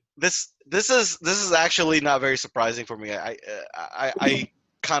one. This is actually not very surprising for me. I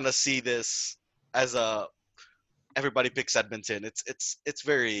kind of see this as a everybody picks Edmonton. It's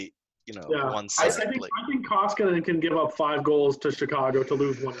very one I sided. think Koskinen can give up 5 goals to Chicago to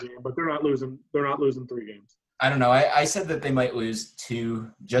lose 1 game, but they're not losing 3 games. I don't know. I said that they might lose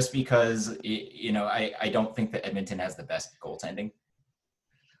 2 just because I don't think that Edmonton has the best goaltending.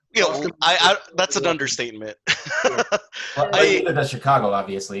 That's an understatement. Well, neither does Chicago,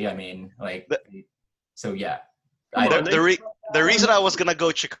 obviously. I mean, so yeah. The reason I was gonna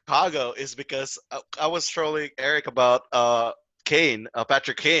go Chicago is because I was trolling Eric about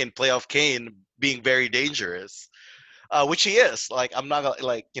Patrick Kane, playoff Kane being very dangerous, which he is. Like, I'm not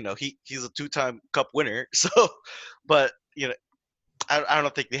gonna he's a 2-time Cup winner. So, but I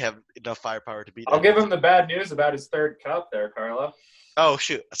don't think they have enough firepower to beat. I'll give him the bad news about his 3rd cup there, Carlo. Oh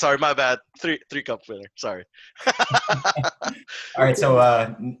shoot! Sorry, my bad. 3 Cup winner. Sorry. All right,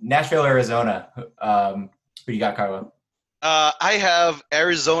 so Nashville, Arizona. Who you got, Carlo? I have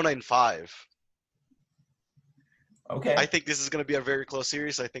Arizona in 5. Okay. I think this is going to be a very close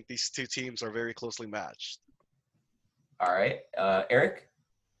series. I think these 2 teams are very closely matched. All right, Eric.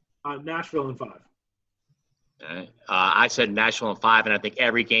 Nashville in 5. I said Nashville in 5, and I think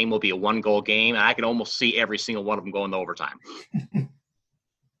every game will be a 1-goal game, and I can almost see every single one of them going to overtime.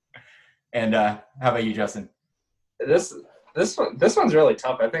 And how about you, Justin? This one's really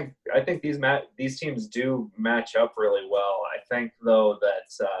tough. I think these teams do match up really well. I think though that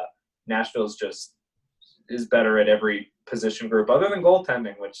Nashville's is better at every position group other than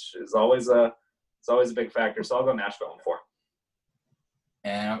goaltending, which is always a big factor. So I'll go Nashville in 4.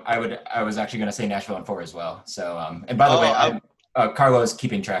 And I was actually going to say Nashville in 4 as well. So and by the way, Carlo's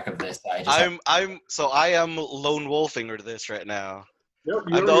keeping track of this. I am lone wolfing to this right now. Yep,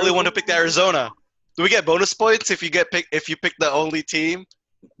 I'm the only one who picked Arizona. Do we get bonus points if you pick the only team?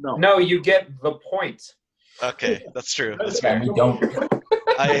 No, you get the point. Okay, that's true. We don't.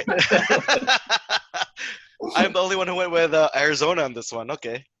 I'm the only one who went with Arizona on this one.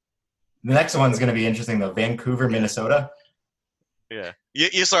 Okay. The next one's going to be interesting though. Vancouver, Minnesota. Yeah.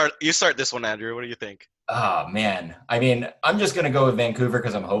 You start this one, Andrew. What do you think? Oh man. I mean, I'm just going to go with Vancouver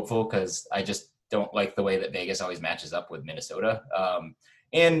because I'm hopeful because I just don't like the way that Vegas always matches up with Minnesota.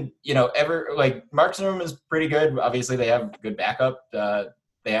 And Markstrom is pretty good. Obviously, they have good backup.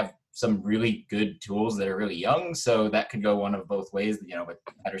 They have some really good tools that are really young, so that could go one of both ways. With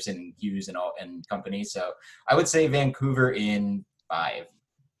Patterson and Hughes and company. So I would say Vancouver in 5.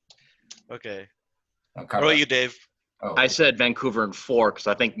 Okay. What about you, Dave? Oh. I said Vancouver in 4 because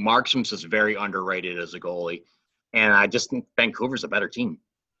I think Markstrom's is very underrated as a goalie, and I just think Vancouver's a better team.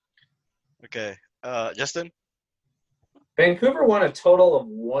 Okay, Justin. Vancouver won a total of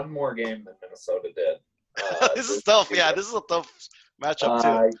 1 more game than Minnesota did. This is tough. Yeah, this is a tough matchup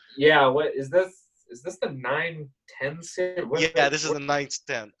too. Yeah, what is this? Is this the 9-10 series? Yeah, this is the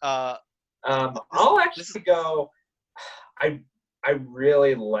 9-10. I'll actually go. I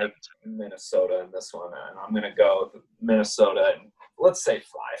really liked Minnesota in this one, and I'm going to go with Minnesota and let's say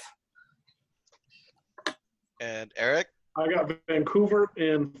 5. And Eric? I got Vancouver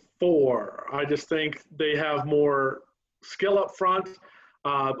in 4. I just think they have more skill up front.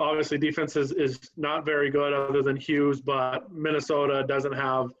 Obviously, defense is not very good other than Hughes, but Minnesota doesn't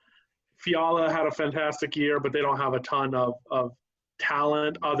have – Fiala had a fantastic year, but they don't have a ton of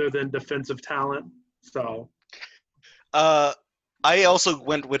talent other than defensive talent. So I also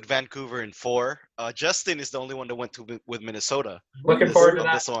went with Vancouver in 4. Justin is the only one that went with Minnesota. Looking forward to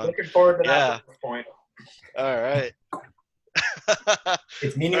that. This one. Looking forward to that at this point. All right.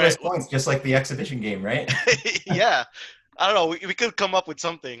 It's meaningless points, just like the exhibition game, right? Yeah. I don't know. We could come up with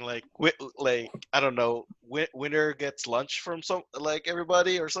something like I don't know. Winner gets lunch from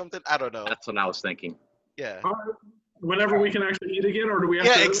everybody or something. I don't know. That's what I was thinking. Yeah. Whenever we can actually eat again, or do we have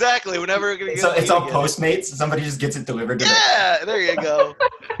to? Yeah, exactly. Whenever we're gonna it's all Postmates. Somebody just gets it delivered to them. Yeah, there you go.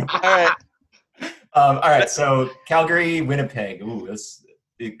 All right. All right. So Calgary, Winnipeg. Ooh, this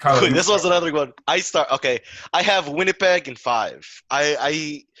was another one. Okay. I have Winnipeg in 5.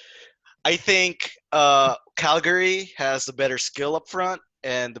 I think Calgary has the better skill up front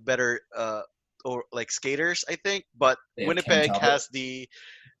and the better skaters, I think, but Winnipeg has the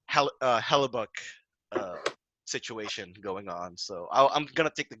Hellebuck situation going on. So I'm going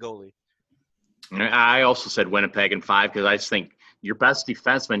to take the goalie. I also said Winnipeg in 5 because I just think your best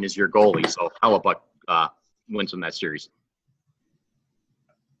defenseman is your goalie. So Hellebuck wins in that series.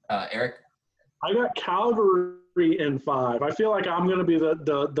 Eric? I got Calgary in 5. I feel like I'm going to be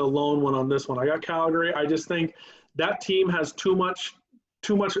the lone one on this one. I got Calgary. I just think that team has too much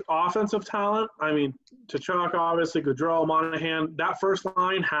too much offensive talent. I mean, T'Chaka, obviously, Gaudreau, Monahan. That first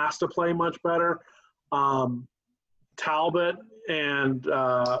line has to play much better. Talbot and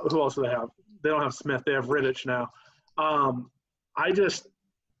who else do they have? They don't have Smith. They have Rittich now. I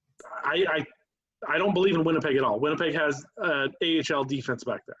don't believe in Winnipeg at all. Winnipeg has AHL defense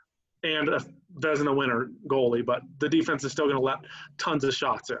back there and a Vezina-winner goalie, but the defense is still going to let tons of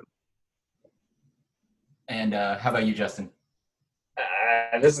shots in. And how about you, Justin?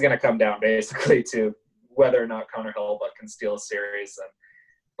 This is going to come down basically to whether or not Connor Hellebuyck can steal a series. And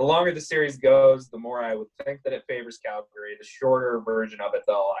the longer the series goes, the more I would think that it favors Calgary. The shorter version of it,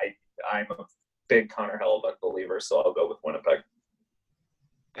 though, I'm a big Connor Hellebuyck believer, so I'll go with Winnipeg.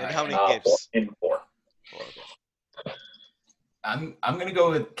 And how many games? In 4. I'm gonna go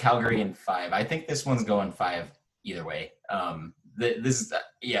with Calgary in 5. I think this one's going 5 either way. They're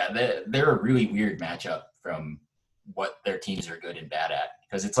a really weird matchup from what their teams are good and bad at,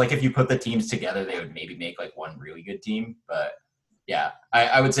 because it's like if you put the teams together, they would maybe make like one really good team. But yeah,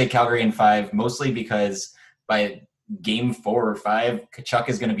 I would say Calgary in 5, mostly because by game 4 or 5, Tkachuk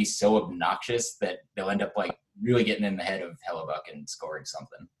is going to be so obnoxious that they'll end up like really getting in the head of Hellebuyck and scoring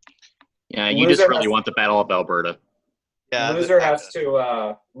something. Yeah, you just really want the Battle of Alberta. Yeah, loser has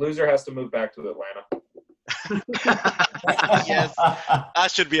to move back to Atlanta. Yes,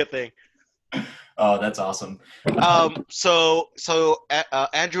 that should be a thing. Oh, that's awesome. So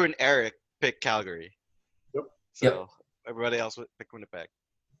Andrew and Eric pick Calgary. Yep. So everybody else would pick Winnipeg.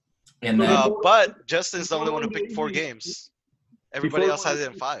 And then, but Justin's the only one who picked 4 games. Everybody else has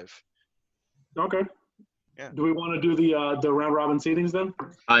it in 5. Okay. Yeah. Do we want to do the round robin seedings then?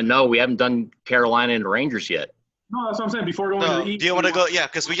 No, we haven't done Carolina and Rangers yet. No, that's what I'm saying. Before going to the East. Do you want to go? Yeah,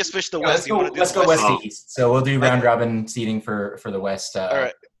 because we just finished the West. Let's go West to East. So we'll do round robin seeding for the West. All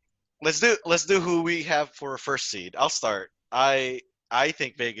right. Let's do who we have for a first seed. I'll start. I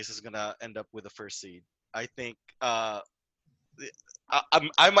think Vegas is gonna end up with a first seed. I think I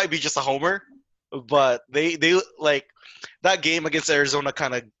might be just a homer, but they like that game against Arizona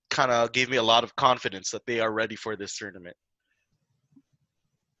kind of gave me a lot of confidence that they are ready for this tournament.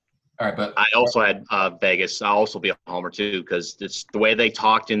 All right, but I also had Vegas. I'll also be a homer too, because it's the way they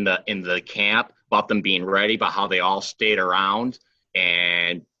talked in the camp about them being ready, about how they all stayed around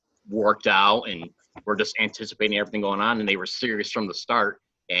and worked out, and we're just anticipating everything going on, and they were serious from the start.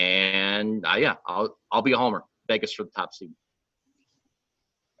 And I'll be a homer. Vegas for the top seed.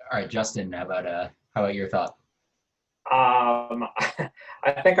 All right, Justin, how about your thought?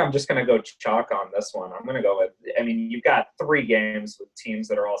 I think I'm just going to go chalk on this one. I'm going to go with, I mean, you've got 3 games with teams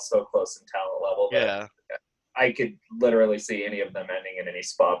that are all so close in talent level that I could literally see any of them ending in any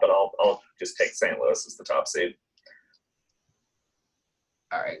spot, but I'll just take St. Louis as the top seed.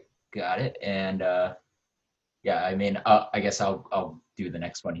 All right, got it. And I mean, I guess I'll do the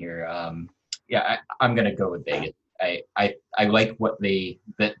next one here. I'm going to go with Vegas. I like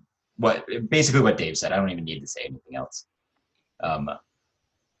basically what Dave said. I don't even need to say anything else.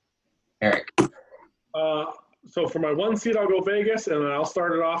 Eric. So for my 1 seed, I'll go Vegas, and then I'll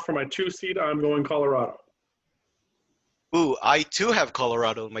start it off for my 2 seed. I'm going Colorado. Ooh, I too have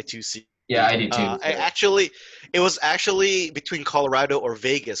Colorado in my 2 seed. Yeah, I do too. It was actually between Colorado or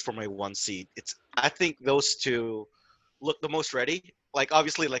Vegas for my 1 seed. I think those two look the most ready. Like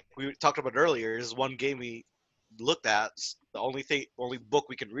obviously, like we talked about earlier, is one game we looked at. It's the only book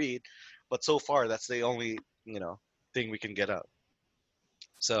we can read, but so far that's the only thing we can get out.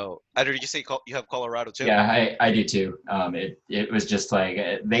 So, Andrew, did you say you have Colorado too? Yeah, I do too. It was just like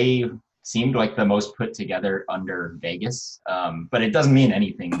they seemed like the most put together under Vegas, but it doesn't mean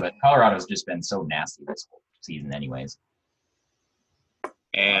anything. But Colorado's just been so nasty this whole season, anyways.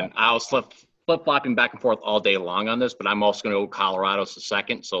 And I was flip-flopping back and forth all day long on this, but I'm also going to go Colorado as the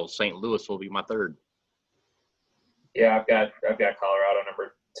second, so St. Louis will be my third. Yeah, I've got Colorado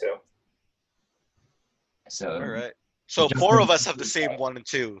number 2. So all right. So 4 of us have the same 1 and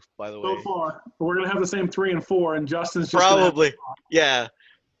 2, by the way. So far, we're gonna have the same 3 and 4, and Justin's just probably. Yeah,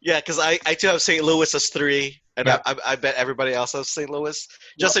 because I too have St. Louis as 3, and I bet everybody else has St. Louis.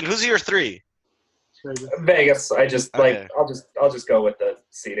 Justin, who's your 3? Vegas. I just I'll just go with the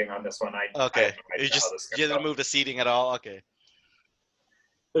seeding on this one. You didn't move the seeding at all. Okay.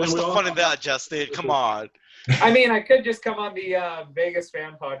 What's the fun in that, Justin? Come on. I mean, I could just come on the Vegas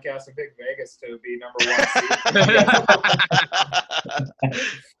fan podcast and pick Vegas to be number 1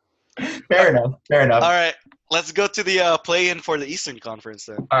 seed. Fair enough. All right, let's go to the play-in for the Eastern Conference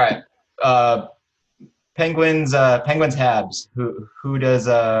then. All right, Penguins, Habs. Who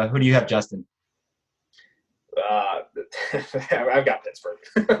do you have, Justin? I've got Pittsburgh.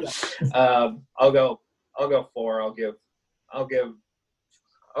 I'll go 4. I'll give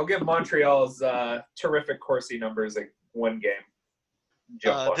I'll give Montreal's terrific Corsi numbers a 1 game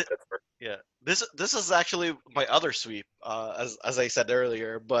jump on Pittsburgh. Yeah, this is actually my other sweep, as I said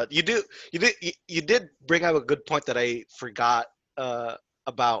earlier. But you did bring up a good point that I forgot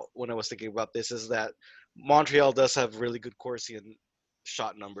about when I was thinking about this, is that Montreal does have really good Corsi and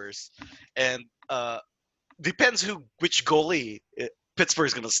shot numbers, and depends which goalie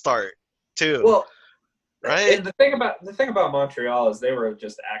Pittsburgh's gonna start too. Well, right. And the thing about Montreal is they were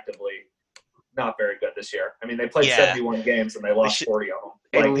just actively not very good this year. I mean, they played 71 games and they lost 40 of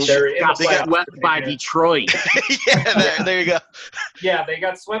them. Like, they got swept by Detroit. Yeah, there you go. Yeah, they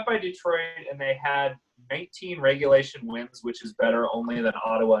got swept by Detroit, and they had 19 regulation wins, which is better only than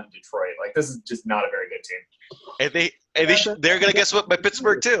Ottawa and Detroit. Like, this is just not a very good team. And they're gonna get swept by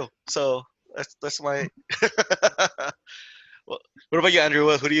Pittsburgh too. So that's my. Well, what about you, Andrew?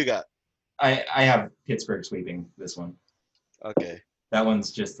 Who do you got? I have Pittsburgh sweeping this one. Okay. That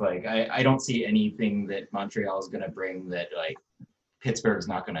one's just like I don't see anything that Montreal is going to bring that like Pittsburgh's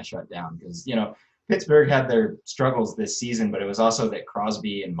not going to shut down, because Pittsburgh had their struggles this season, but it was also that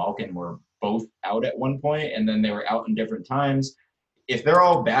Crosby and Malkin were both out at one point, and then they were out in different times. If they're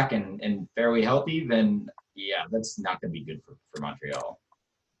all back and fairly healthy, then yeah, that's not going to be good for Montreal.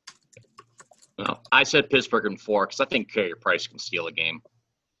 No, I said Pittsburgh in 4 because I think Carey Price can steal a game.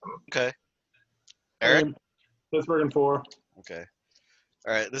 Okay. Eric? Pittsburgh in 4. Okay.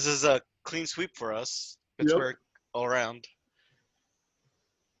 All right. This is a clean sweep for us. Pittsburgh all around.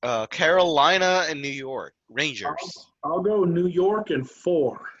 Carolina and New York. Rangers. I'll go New York in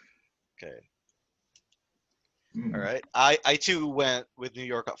 4. Okay. All right. I too went with New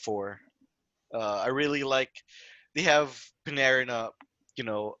York at 4. I really like they have Panarin, a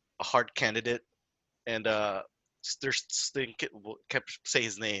hard candidate, and there's kept say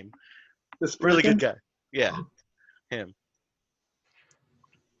his name. Really good guy. Yeah, him.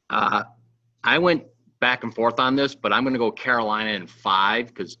 I went back and forth on this, but I'm going to go Carolina in 5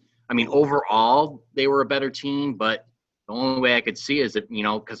 because, I mean, overall they were a better team, but the only way I could see is that,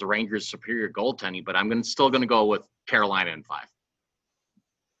 because the Rangers' superior goaltending, but I'm still going to go with Carolina in 5.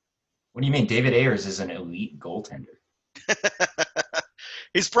 What do you mean? David Ayers is an elite goaltender.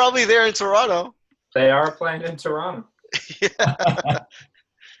 He's probably there in Toronto. They are playing in Toronto.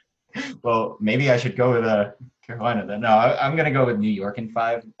 Well, maybe I should go with Carolina then. No, I'm going to go with New York in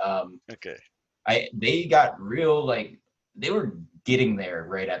 5. Okay. They got real, they were getting there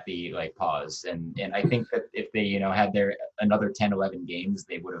right at the pause, and I think that if they had their another 10, 11 games,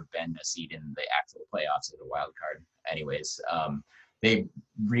 they would have been a seed in the actual playoffs as a wild card. Anyways, they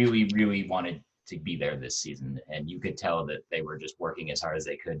really wanted to be there this season, and you could tell that they were just working as hard as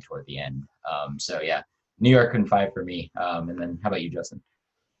they could toward the end. So yeah, New York in 5 for me. And then how about you, Justin?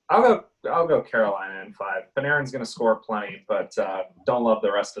 I'll go Carolina in 5. Panarin's going to score plenty, but don't love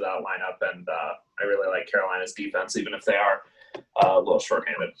the rest of that lineup, and I really like Carolina's defense, even if they are a little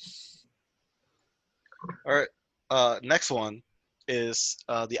shorthanded. All right. Next one is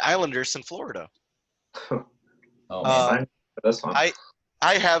the Islanders in Florida. Oh man, this one.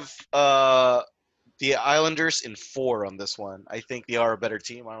 I have the Islanders in 4 on this one. I think they are a better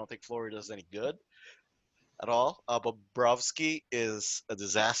team. I don't think Florida is any good at all. Bobrovsky is a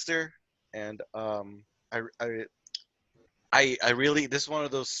disaster, and I really, this is one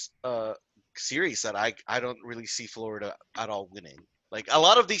of those series that I don't really see Florida at all winning. Like a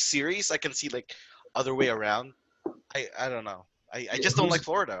lot of these series, I can see other way around. I don't know. I just don't like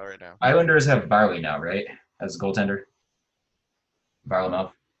Florida right now. Islanders have Barley now, right, as goaltender?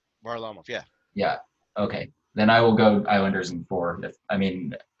 Varlamov, yeah. Yeah. Okay. Then I will go Islanders in 4.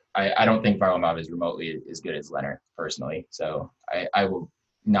 I don't think Varlamov is remotely as good as Leonard personally, so I will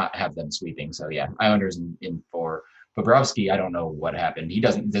not have them sweeping. So yeah, Islanders in 4. Bobrovsky, I don't know what happened.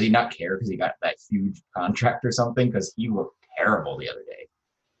 Does he not care because he got that huge contract or something? Because he looked terrible the other day.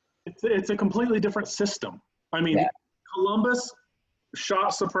 It's a completely different system. I mean, Columbus,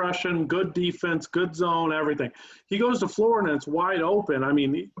 shot suppression, good defense, good zone, everything. He goes to Florida and it's wide open. I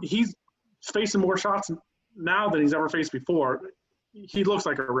mean, he's facing more shots now than he's ever faced before. He looks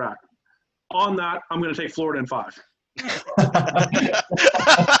like a wreck. On that, I'm going to take Florida in 5.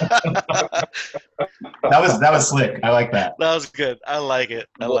 That was slick. I like that. That was good. I like it.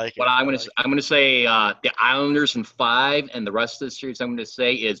 But I'm going to say the Islanders in 5, and the rest of the series I'm going to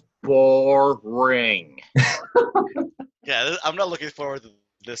say is boring. Yeah, I'm not looking forward to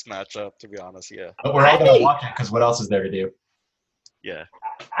this matchup, to be honest. Yeah, but we're all going to watch it because what else is there to do? Yeah,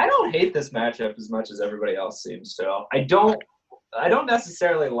 I don't hate this matchup as much as everybody else seems to. I don't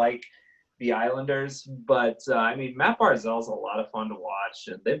necessarily like the Islanders, but Matt Barzal's a lot of fun to watch,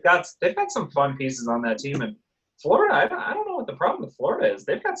 and they've got some fun pieces on that team. And Florida, I don't know what the problem with Florida is.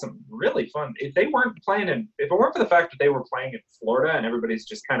 They've got some really fun. If it weren't for the fact that they were playing in Florida and everybody's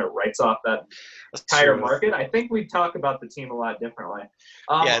just kind of writes off that entire market, I think we'd talk about the team a lot differently.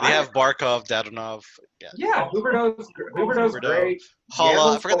 They have Barkov, Dadonov. Yeah, Huberdeau's great.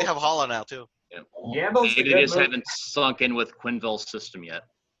 Holla, I forget they have Holla now too. Yeah. Maybe they just haven't sunk in with Quenneville's system yet.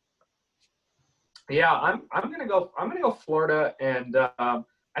 Yeah, I'm gonna go Florida, and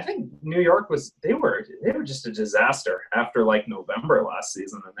I think New York they were just a disaster after like November last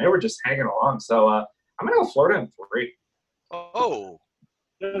season, and they were just hanging along. So I'm gonna go Florida in 3. Oh,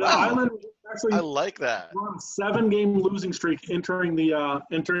 The wow. Island actually I like that. on a 7-game losing streak entering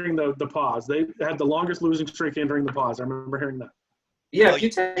the pause. They had the longest losing streak entering the pause. I remember hearing that. Yeah, Well, if you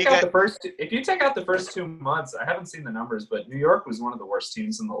take out the first 2 months, I haven't seen the numbers, but New York was one of the worst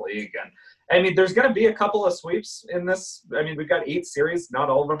teams in the league. And I mean, there's going to be a couple of sweeps in this. I mean, we've got 8 series. Not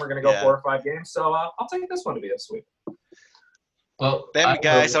all of them are going to go 4 or 5 games. So I'll take this one to be a sweep. Well, Them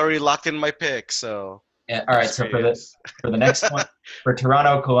guys already locked in my pick, so. Yeah, all right, so for the next one, for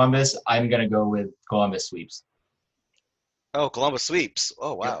Toronto, Columbus, I'm going to go with Columbus sweeps. Oh, Columbus sweeps.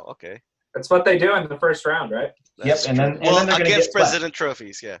 Oh, wow. Okay. That's what they do in the first round, right? That's and then they're going to against get swept. President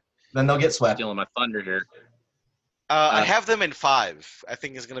trophies, yeah. Then they'll get swept. Stealing my thunder here. I have them in 5. I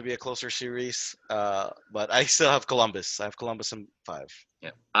think it's going to be a closer series, but I still have Columbus. I have Columbus in 5. Yeah,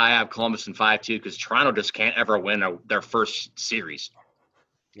 I have Columbus in 5 too, because Toronto just can't ever win their first series.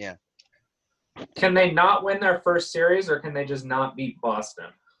 Yeah. Can they not win their first series, or can they just not beat Boston?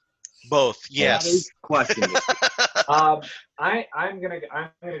 Both, yes. Question. I'm gonna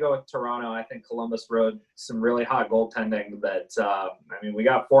go with Toronto. I think Columbus rode some really hot goaltending. We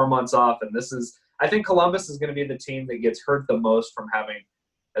got 4 months off, and I think Columbus is going to be the team that gets hurt the most from having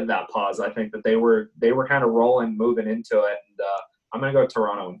that pause. I think that they were kind of rolling, moving into it, and I'm going to go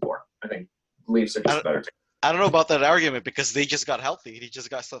Toronto in 4. I think Leafs are just a better team. I don't know about that argument because they just got healthy. He just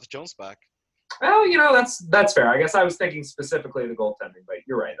got Seth Jones back. Well, that's fair. I guess I was thinking specifically of the goaltending, but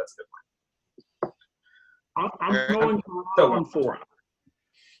you're right. That's a good point. I'm going Toronto in 4.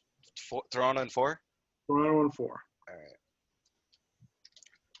 Toronto in 4? Toronto in 4.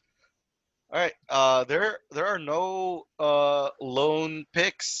 All right. There are no lone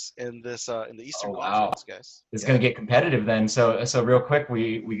picks in this in the Eastern Conference, guys. It's going to get competitive then. So real quick,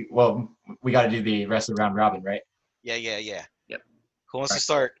 we got to do the rest of the round robin, right? Yeah. Yep. Who wants to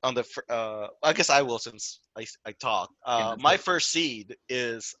start on the? I guess I will since I talk. My first seed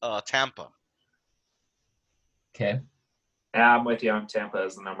is Tampa. Okay. Yeah, I'm with you on Tampa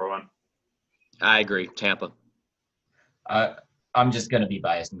as the number 1. I agree, Tampa. I'm just going to be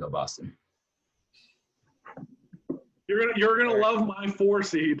biased and go Boston. You're gonna love my 4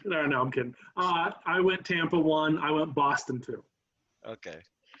 seed. No, I'm kidding. I went Tampa 1. I went Boston 2. Okay.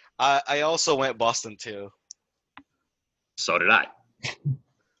 I also went Boston 2. So did I.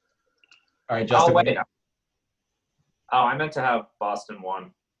 All right, Justin. Oh, wait. I meant to have Boston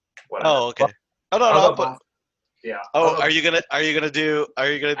 1. Whatever. Oh, okay. Oh no. But, yeah. Oh, are you gonna do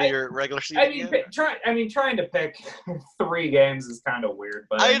your regular season? Trying to pick 3 games is kind of weird,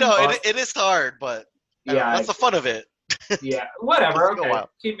 but I know it is hard, but that's the fun of it. Yeah, whatever. Okay.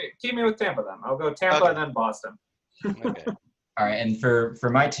 Keep me with Tampa then. I'll go Tampa and then Boston. Okay. All right, and for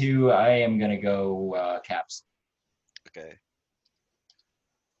my 2, I am gonna go Caps. Okay.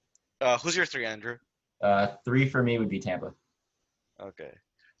 Who's your 3, Andrew? 3 for me would be Tampa. Okay.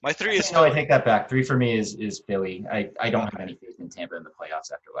 My 3 is Philly. No, I take that back. 3 for me is Philly. I don't have any faith in Tampa in the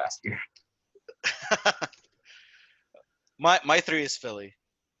playoffs after last year. My 3 is Philly.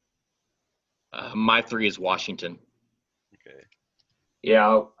 My 3 is Washington. Okay.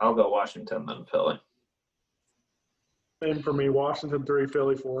 Yeah, I'll go Washington then Philly. Same for me. Washington 3,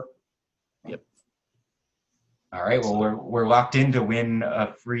 Philly 4. Yep. All right. Well, we're locked in to win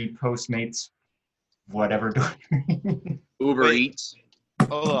a free Postmates, whatever. Uber Eats.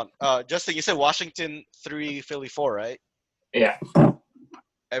 Hold on. Justin, you said Washington 3, Philly 4, right? Yeah.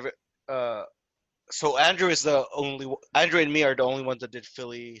 So Andrew and me are the only ones that did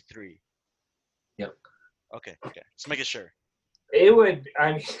Philly 3. Yep. Okay. Just making sure. It would.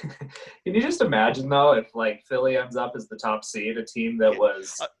 I mean, can you just imagine though if like Philly ends up as the top seed, a team that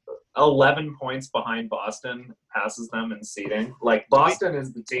was 11 points behind Boston passes them in seeding? Like Boston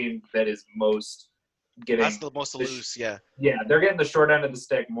is the team that is most getting. That's the most to lose. Yeah. Yeah, they're getting the short end of the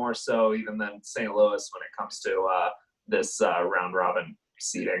stick more so even than St. Louis when it comes to this round robin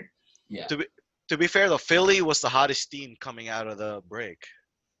seeding. Yeah. To be fair though, Philly was the hottest team coming out of the break.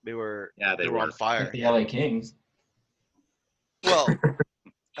 They were on fire. Like the LA Kings. Well,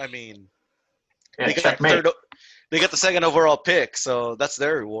 I mean, Yeah, they got the second overall pick, so that's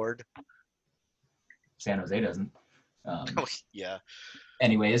their reward. San Jose doesn't. Yeah.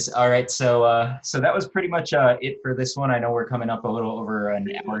 Anyways, all right. So that was pretty much it for this one. I know we're coming up a little over an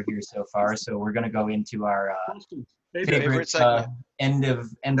hour here so far, so we're gonna go into our favorite segment. end of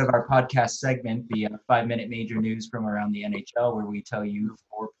our podcast segment, the 5-minute major news from around the NHL, where we tell you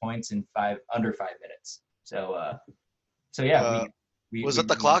 4 points in under 5 minutes. So yeah, was it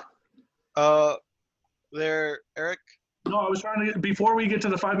the clock? There, Eric. No, I was trying to get, before we get to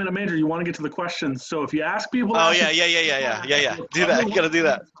the 5-minute major, you want to get to the questions. So if you ask people. Oh, yeah. Do that. You got to do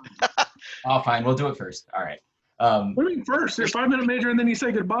that. Oh, fine. We'll do it first. All right. What do you mean first? Your 5-minute major, and then you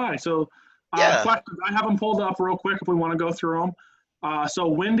say goodbye. So questions. I have them pulled up real quick if we want to go through them. So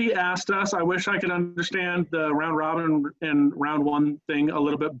Wendy asked us, I wish I could understand the round robin and round one thing a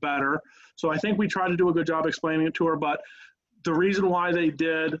little bit better. So I think we tried to do a good job explaining it to her, but the reason why they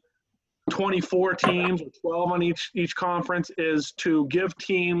did 24 teams, 12 on each conference, is to give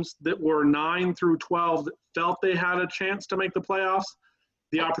teams that were 9 through 12 that felt they had a chance to make the playoffs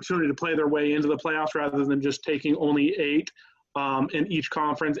the opportunity to play their way into the playoffs, rather than just taking only 8 in each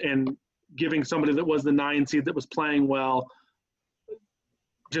conference and giving somebody that was the 9 seed that was playing well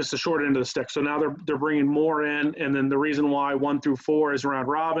just a short end of the stick. So now they're bringing more in, and then the reason why 1 through 4 is round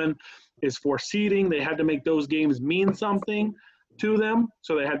robin is for seeding. They had to make those games mean something to them,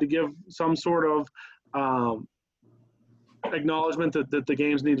 so they had to give some sort of acknowledgement that the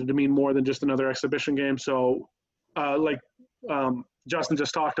games needed to mean more than just another exhibition game. So Justin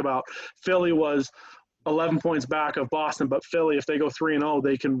just talked about, Philly was 11 points back of Boston, but Philly, if they go 3-0,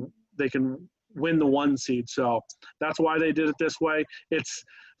 they can win the 1 seed. So that's why they did it this way.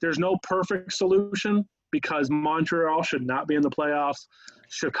 There's no perfect solution, because Montreal should not be in the playoffs,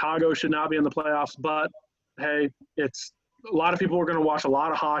 Chicago should not be in the playoffs, but hey, a lot of people are going to watch a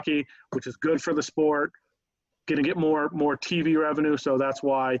lot of hockey, which is good for the sport, going to get more TV revenue. So that's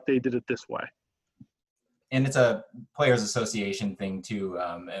why they did it this way. And it's a players association thing too.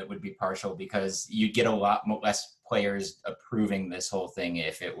 It would be partial, because you'd get a lot less players approving this whole thing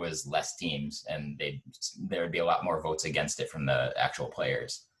if it was less teams, and there would be a lot more votes against it from the actual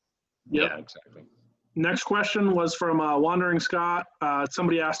players. Yep. Yeah, exactly. Next question was from Wandering Scott.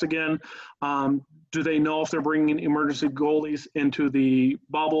 Somebody asked again, do they know if they're bringing emergency goalies into the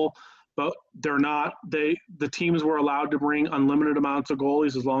bubble? But they're not. The teams were allowed to bring unlimited amounts of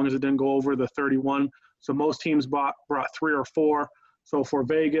goalies as long as it didn't go over the 31. So most teams brought 3 or 4. So for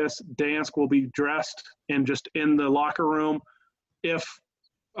Vegas, Dansk will be dressed and just in the locker room. If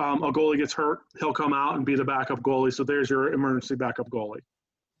a goalie gets hurt, he'll come out and be the backup goalie. So there's your emergency backup goalie.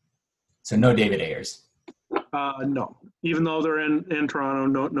 So no David Ayers. No, even though they're in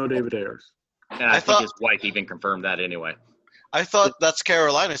Toronto, no David Ayers. And I think his wife even confirmed that anyway. I thought that's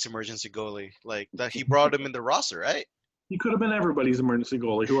Carolina's emergency goalie. Like that, he brought him in the roster, right? He could have been everybody's emergency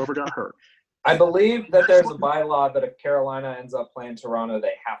goalie, whoever got hurt. I believe that there's a bylaw that if Carolina ends up playing Toronto,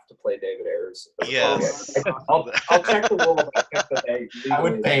 they have to play David Ayers. Yes. I'll check the rule. I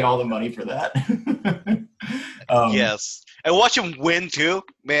would pay all the money for that. Yes. And watch him win too,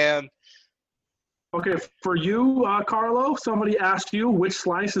 man. Okay, for you, Carlo, somebody asked you which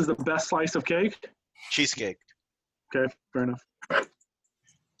slice is the best slice of cake? Cheesecake. Okay, fair enough.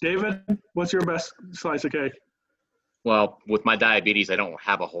 David, what's your best slice of cake? Well, with my diabetes, I don't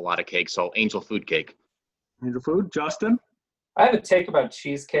have a whole lot of cake, so angel food cake. Angel food. Justin? I have a take about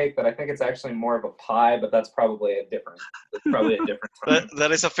cheesecake, but I think it's actually more of a pie, but that's probably a different time.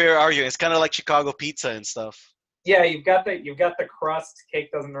 That is a fair argument. It's kind of like Chicago pizza and stuff. Yeah, you've got the crust.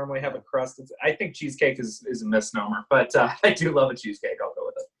 Cake doesn't normally have a crust. I think cheesecake is a misnomer, but I do love a cheesecake. I'll go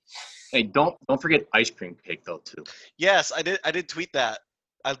with it. Hey, don't forget ice cream cake though too. Yes, I did tweet that.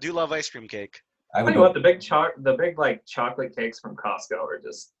 I do love ice cream cake. I tell you what, the big chocolate cakes from Costco are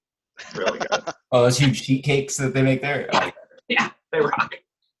just really good. Oh, those huge sheet cakes that they make there. Yeah, they rock.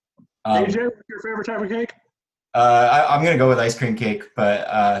 AJ, what's your favorite type of cake? I'm gonna go with ice cream cake,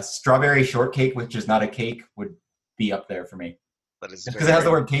 but strawberry shortcake, which is not a cake, would be up there for me. That is because it has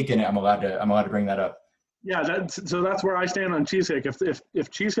the word cake in it. I'm allowed to bring that up. Yeah, that's where I stand on cheesecake. If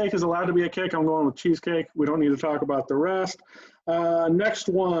cheesecake is allowed to be a cake, I'm going with cheesecake. We don't need to talk about the rest. Next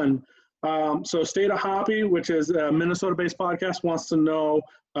one. So State of Hoppy, which is a Minnesota-based podcast, wants to know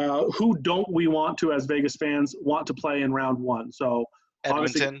who don't we want to, as Vegas fans, want to play in round one. So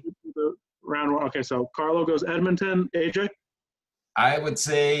Edmonton. Round one. Okay, so Carlo goes Edmonton. AJ? I would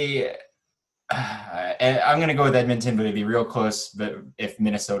say I'm going to go with Edmonton, but it'd be real close. But if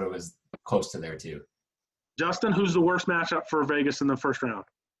Minnesota was close to there too. Justin, who's the worst matchup for Vegas in the first round?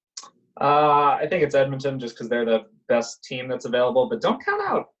 I think it's Edmonton, just because they're the best team that's available. But don't count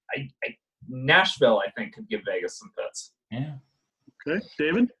out Nashville. I think could give Vegas some fits. Yeah. Okay,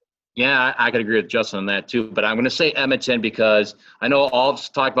 David. Yeah, I could agree with Justin on that too. But I'm going to say Edmonton because I know all of us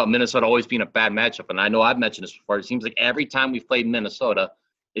talk about Minnesota always being a bad matchup, and I know I've mentioned this before. It seems like every time we've played Minnesota,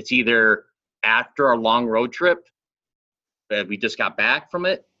 it's either after a long road trip that we just got back from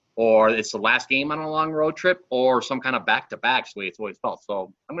it, or it's the last game on a long road trip, or some kind of back-to-backs way it's always felt.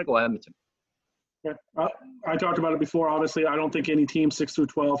 So I'm going to go Edmonton. Yeah, I talked about it before. Obviously, I don't think any team 6 through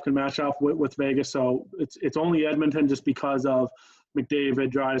 12 can match up with Vegas. So it's only Edmonton just because of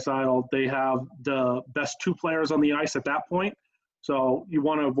McDavid, Draisaitl. They have the best 2 players on the ice at that point. So you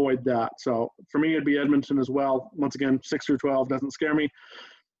want to avoid that. So for me, it'd be Edmonton as well. Once again, 6 through 12 doesn't scare me.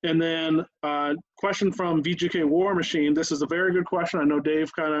 And then question from VGK War Machine. This is a very good question. I know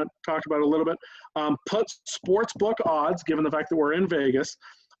Dave kind of talked about it a little bit. Put sportsbook odds, given the fact that we're in Vegas,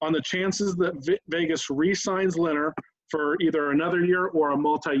 on the chances that Vegas re-signs Leonard for either another year or a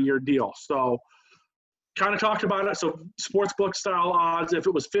multi-year deal. So kind of talked about it. So sportsbook style odds, if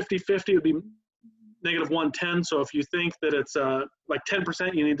it was 50-50, it would be negative 110. So if you think that it's like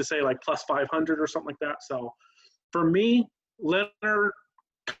 10%, you need to say like plus 500 or something like that. So for me, Leonard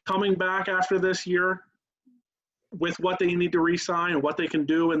coming back after this year with what they need to re-sign and what they can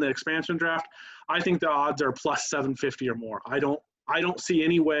do in the expansion draft, I think the odds are plus 750 or more. I don't see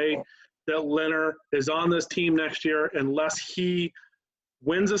any way that Leonard is on this team next year unless he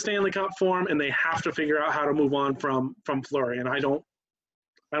wins a Stanley Cup for him and they have to figure out how to move on from Fleury. And I don't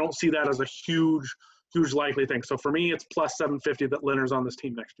see that as a huge likely thing. So for me, it's plus 750 that Leonard's on this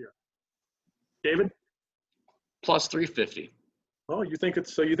team next year. David? Plus 350. Oh, you think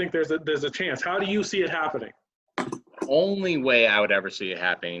there's a chance. How do you see it happening? Only way I would ever see it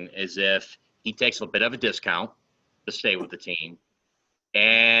happening is if he takes a bit of a discount to stay with the team,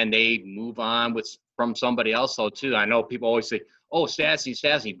 and they move on from somebody else. So too, I know people always say, "Oh,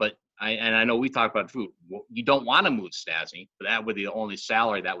 Stastny," but I know we talked about food. Well, you don't want to move Stastny, but that would be the only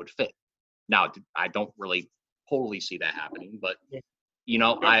salary that would fit. Now, I don't really totally see that happening, but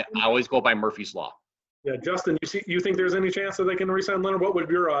I always go by Murphy's Law. Yeah, Justin, you think there's any chance that they can re-sign Leonard? What would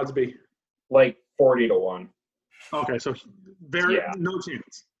your odds be? Like 40-1. Okay, so no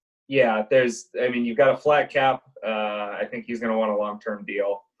chance. Yeah, you've got a flat cap. I think he's going to want a long-term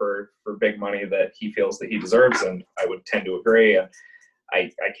deal for big money that he feels that he deserves, and I would tend to agree. And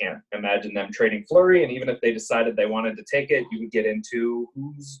I can't imagine them trading Fleury, and even if they decided they wanted to take it, you would get into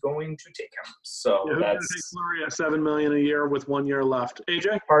who's going to take him. So who's going to take Fleury at $7 million a year with 1 year left?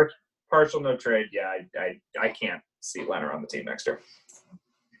 AJ? Partial no trade. Yeah, I can't see Leonard on the team next year.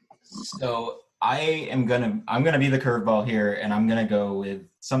 So I'm gonna be the curveball here, and I'm gonna go with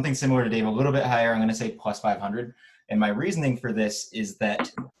something similar to Dave, a little bit higher. I'm gonna say plus 500. And my reasoning for this is that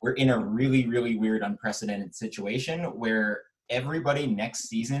we're in a really, really weird, unprecedented situation where everybody next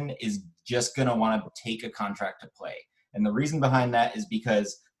season is just gonna want to take a contract to play. And the reason behind that is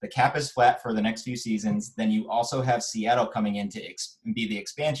because the cap is flat for the next few seasons. Then you also have Seattle coming in to be the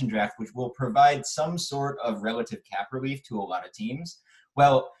expansion draft, which will provide some sort of relative cap relief to a lot of teams.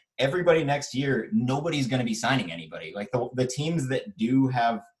 Well, everybody next year, nobody's going to be signing anybody. Like the teams that do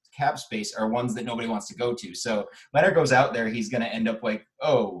have cap space are ones that nobody wants to go to. So Leonard goes out there, he's going to end up like,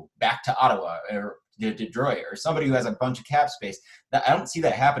 back to Ottawa or Detroit or somebody who has a bunch of cap space. I don't see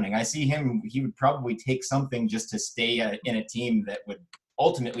that happening. I see he would probably take something just to stay in a team that would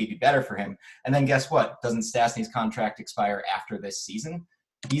ultimately be better for him. And then guess what? Doesn't Stastny's contract expire after this season?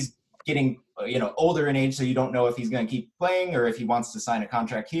 He's getting older in age, so you don't know if he's going to keep playing or if he wants to sign a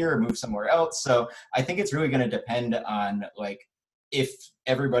contract here or move somewhere else. So I think it's really going to depend on if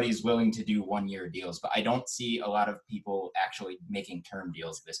everybody's willing to do 1 year deals, but I don't see a lot of people actually making term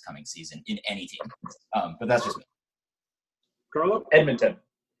deals this coming season in any team. But that's just me. Carlo? Edmonton.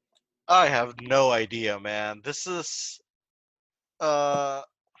 I have no idea, man. This is I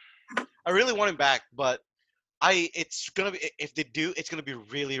really want him back, but it's gonna be, if they do, it's gonna be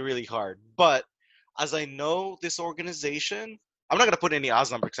really, really hard. But as I know this organization, I'm not gonna put any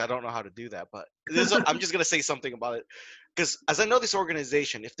odds number because I don't know how to do that. But I'm just gonna say something about it because as I know this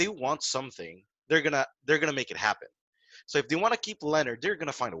organization, if they want something, they're gonna make it happen. So if they want to keep Leonard, they're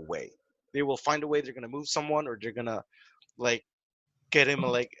gonna find a way. They will find a way. They're gonna move someone, or they're gonna get him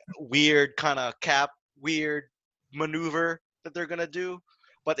a weird kind of weird maneuver that they're gonna do.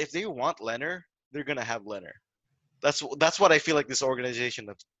 But if they want Leonard, they're gonna have Leonard. That's what I feel like this organization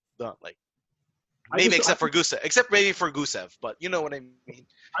has done. Maybe except for Gusev, but you know what I mean.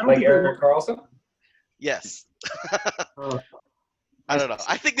 Erik Karlsson? Yes. I don't know.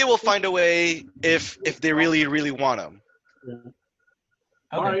 I think they will find a way if they really, really want him. Yeah.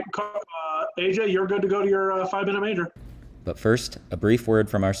 All right, AJ, you're good to go to your 5-minute major. But first, a brief word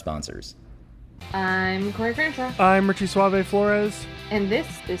from our sponsors. I'm Corey Crenshaw. I'm Richie Suave Flores. And this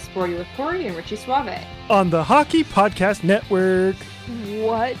is Sporty with Corey and Richie Suave. On the Hockey Podcast Network.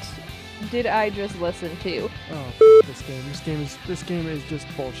 What did I just listen to? Oh, this game is just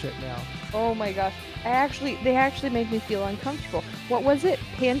bullshit now. Oh my gosh. They actually made me feel uncomfortable. What was it?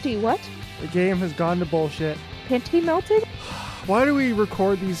 Panty what? The game has gone to bullshit. Panty melted? Why do we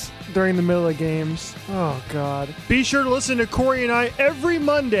record these during the middle of games? Oh, God. Be sure to listen to Corey and I every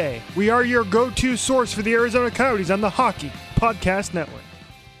Monday. We are your go-to source for the Arizona Coyotes on the Hockey Podcast Network.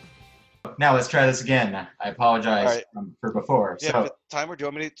 Now let's try this again. I apologize for before. Do you have a timer? Do you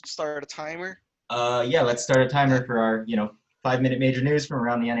want me to start a timer? Yeah, let's start a timer for our 5-minute major news from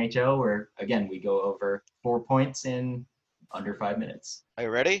around the NHL, where, again, we go over 4 points in under 5 minutes. Are you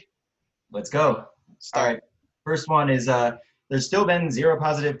ready? Let's go. Start. All right. First one is there's still been 0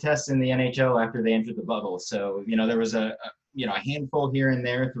 positive tests in the NHL after they entered the bubble. So, there was a handful here and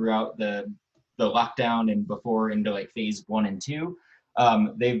there throughout the lockdown and before into like phase 1 and 2.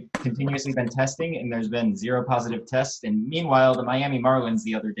 They've continuously been testing, and there's been 0 positive tests. And meanwhile, the Miami Marlins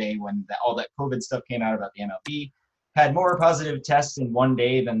the other day, when all that COVID stuff came out about the MLB, had more positive tests in one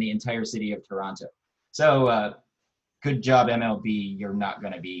day than the entire city of Toronto. So good job, MLB. You're not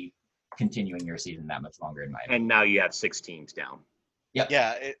going to be continuing your season that much longer in Miami. And now you have 6 teams down. Yep.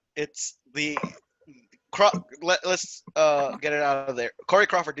 Yeah, it's the let's get it out of there. Corey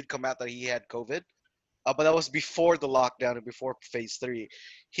Crawford did come out that he had COVID, but that was before the lockdown and before phase 3.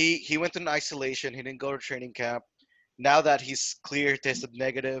 He went in isolation. He didn't go to training camp. Now that he's clear, tested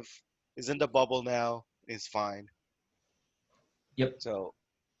negative, is in the bubble now, is fine. Yep. So,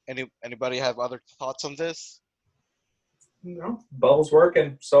 anybody have other thoughts on this? No, bubble's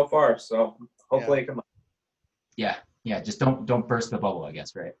working so far, so hopefully it can. Yeah. Just don't burst the bubble, I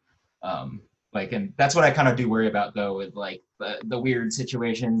guess, right? And that's what I kind of do worry about, though, with like the weird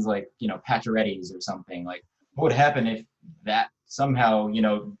situations, like Pacioretty's or something. Like, what would happen if that somehow,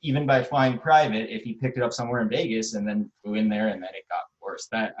 even by flying private, if he picked it up somewhere in Vegas and then flew in there and then it got worse?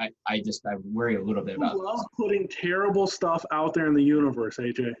 That I worry a little bit about. Who loves putting terrible stuff out there in the universe,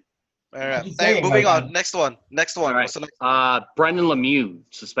 AJ? All right. Moving on. Next one. All right. Brendan Lemieux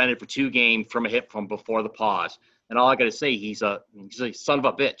suspended for 2 games from a hit from before the pause. And all I got to say, he's a son of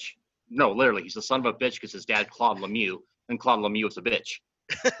a bitch. No, literally, he's a son of a bitch because his dad, Claude Lemieux, and Claude Lemieux is a bitch.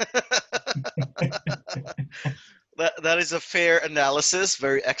 That is a fair analysis,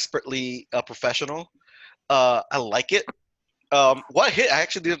 very expertly professional. I like it. What hit?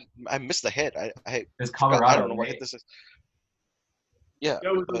 I missed the hit. It's Colorado. I don't know what hit this is. Yeah.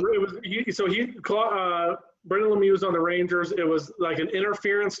 Brendan Lemieux was on the Rangers. It was like an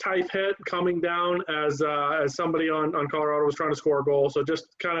interference type hit coming down as somebody on Colorado was trying to score a goal. So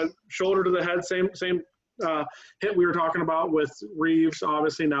just kind of shoulder to the head, same hit we were talking about with Reeves.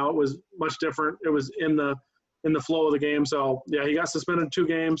 Obviously now it was much different. It was in the flow of the game. So yeah, he got suspended 2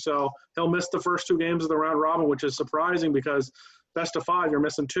 games. So he'll miss the first 2 games of the round robin, which is surprising because best of 5, you're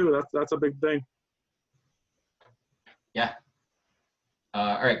missing 2. That's a big thing. Yeah.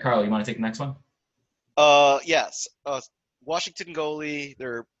 All right, Carl, you want to take the next one? Yes. Washington goalie,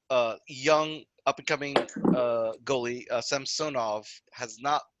 their young up-and-coming goalie, Samsonov, has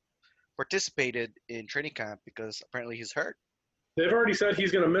not participated in training camp because apparently he's hurt. They've already said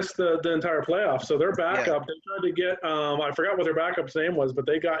he's going to miss the entire playoffs. So their backup, They tried to get I forgot what their backup's name was, but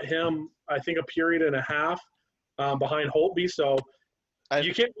they got him, I think, a period and a half behind Holtby. So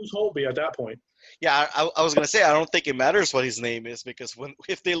you can't lose Holtby at that point. Yeah, I was going to say, I don't think it matters what his name is because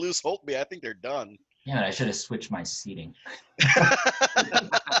if they lose Holtby, I think they're done. Yeah, I should have switched my seating.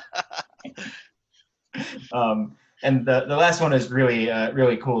 And the last one is really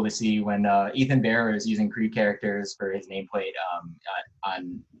really cool to see when Ethan Bear is using Creed characters for his nameplate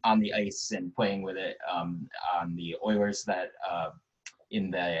on the ice and playing with it on the Oilers that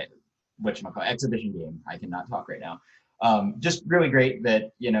in the exhibition game. I cannot talk right now. Just really great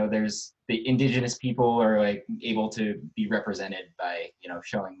that there's the indigenous people are like able to be represented by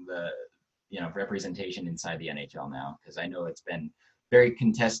showing the representation inside the NHL now, because I know it's been very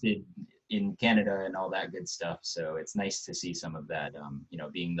contested in Canada and all that good stuff. So it's nice to see some of that,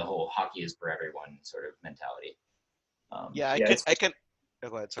 being the whole hockey is for everyone sort of mentality. I can. Oh,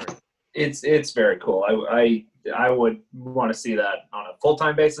 go ahead. Sorry. It's very cool. I would want to see that on a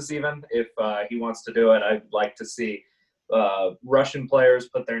full-time basis, even if he wants to do it. I'd like to see Russian players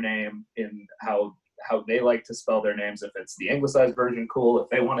put their name in how they like to spell their names. If it's the anglicized version, cool. If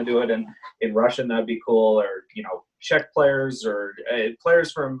they want to do it in Russian, that'd be cool. Or Czech players or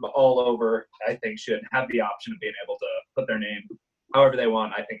players from all over, I think, should have the option of being able to put their name however they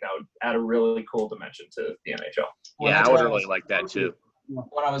want. I think that would add a really cool dimension to the NHL. Yeah, I would really like that too.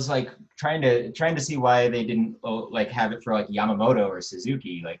 when I was like trying to see why they didn't like have it for like Yamamoto or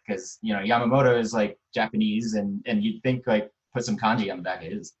Suzuki, like because Yamamoto is like Japanese, and you'd think like put some kanji on the back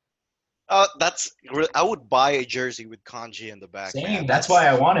of his. I would buy a jersey with kanji in the back. Same. Man. That's why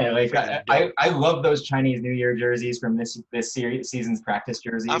I want it. Like I love those Chinese New Year jerseys from this season's practice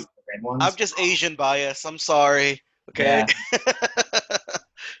jerseys. The red ones. I'm just Asian bias. I'm sorry. Okay. Yeah.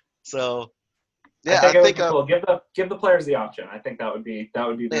 So. Yeah, I think it would be cool. Give the players the option. I think that would be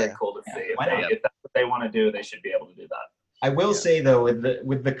very cool to see. If that's what they want to do, they should be able to do that. I will say though, with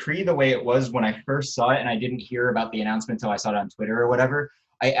the Kree the way it was when I first saw it, and I didn't hear about the announcement until I saw it on Twitter or whatever,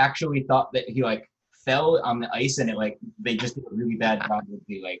 I actually thought that he like fell on the ice, and it like they just did a really bad job with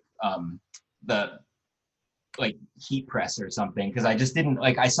the heat press or something, because I just didn't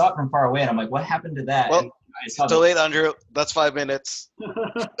I saw it from far away, and I'm like, what happened to that? Well, it's too late, Andrew. That's 5 minutes.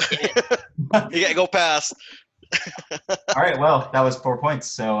 You gotta go past. All right, well, that was 4 points.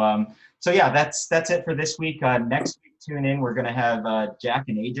 So yeah, that's it for this week. Next week, tune in. We're gonna have Jack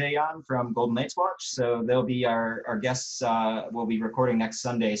and AJ on from Golden Knights Watch. So they'll be our guests. We'll be recording next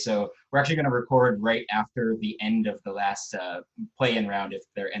Sunday. So we're actually gonna record right after the end of the last play-in round, if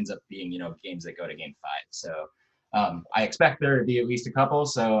there ends up being games that go to Game 5. So. I expect there to be at least a couple,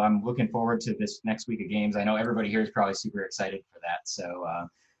 so I'm looking forward to this next week of games. I know everybody here is probably super excited for that. So,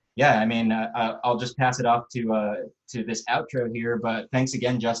 yeah, I mean, I'll just pass it off to this outro here. But thanks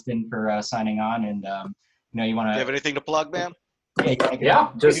again, Justin, for signing on. And you want to have anything to plug, man?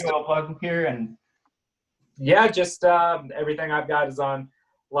 Yeah, just a little plug here. And yeah, just everything I've got is on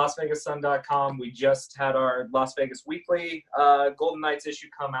LasVegasSun.com. We just had our Las Vegas Weekly Golden Knights issue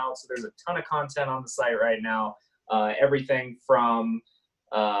come out, so there's a ton of content on the site right now. Everything from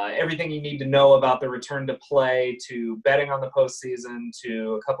everything you need to know about the return to play, to betting on the postseason,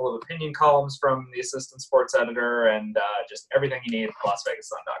 to a couple of opinion columns from the assistant sports editor, and just everything you need at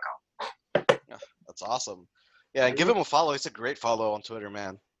LasVegasSun.com. Yeah, that's awesome. Yeah, and give him a follow. It's a great follow on Twitter,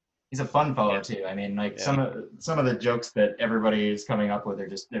 man. He's a fun follow too. I mean, some of the jokes that everybody is coming up with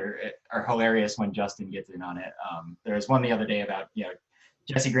are hilarious when Justin gets in on it. There was one the other day about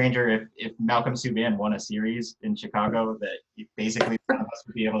Jesse Granger, if Malcolm Subban won a series in Chicago, that basically none of us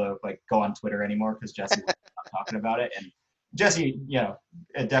would be able to go on Twitter anymore because Jesse was not talking about it. And Jesse,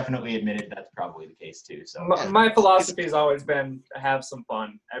 definitely admitted that's probably the case too. So my philosophy has always been have some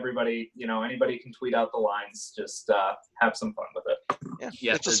fun. Everybody, anybody can tweet out the lines. Just have some fun with it.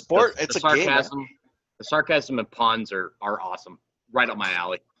 Yeah, it's a sport. It's a sarcasm, game. The sarcasm and puns are awesome. Right up my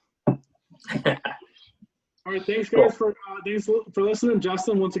alley. All right, thanks guys for listening.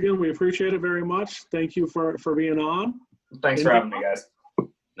 Justin, once again, we appreciate it very much. Thank you for being on. Thanks for having me, guys.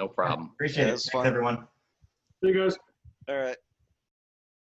 No problem. Appreciate it. Thanks, everyone. See you guys. All right.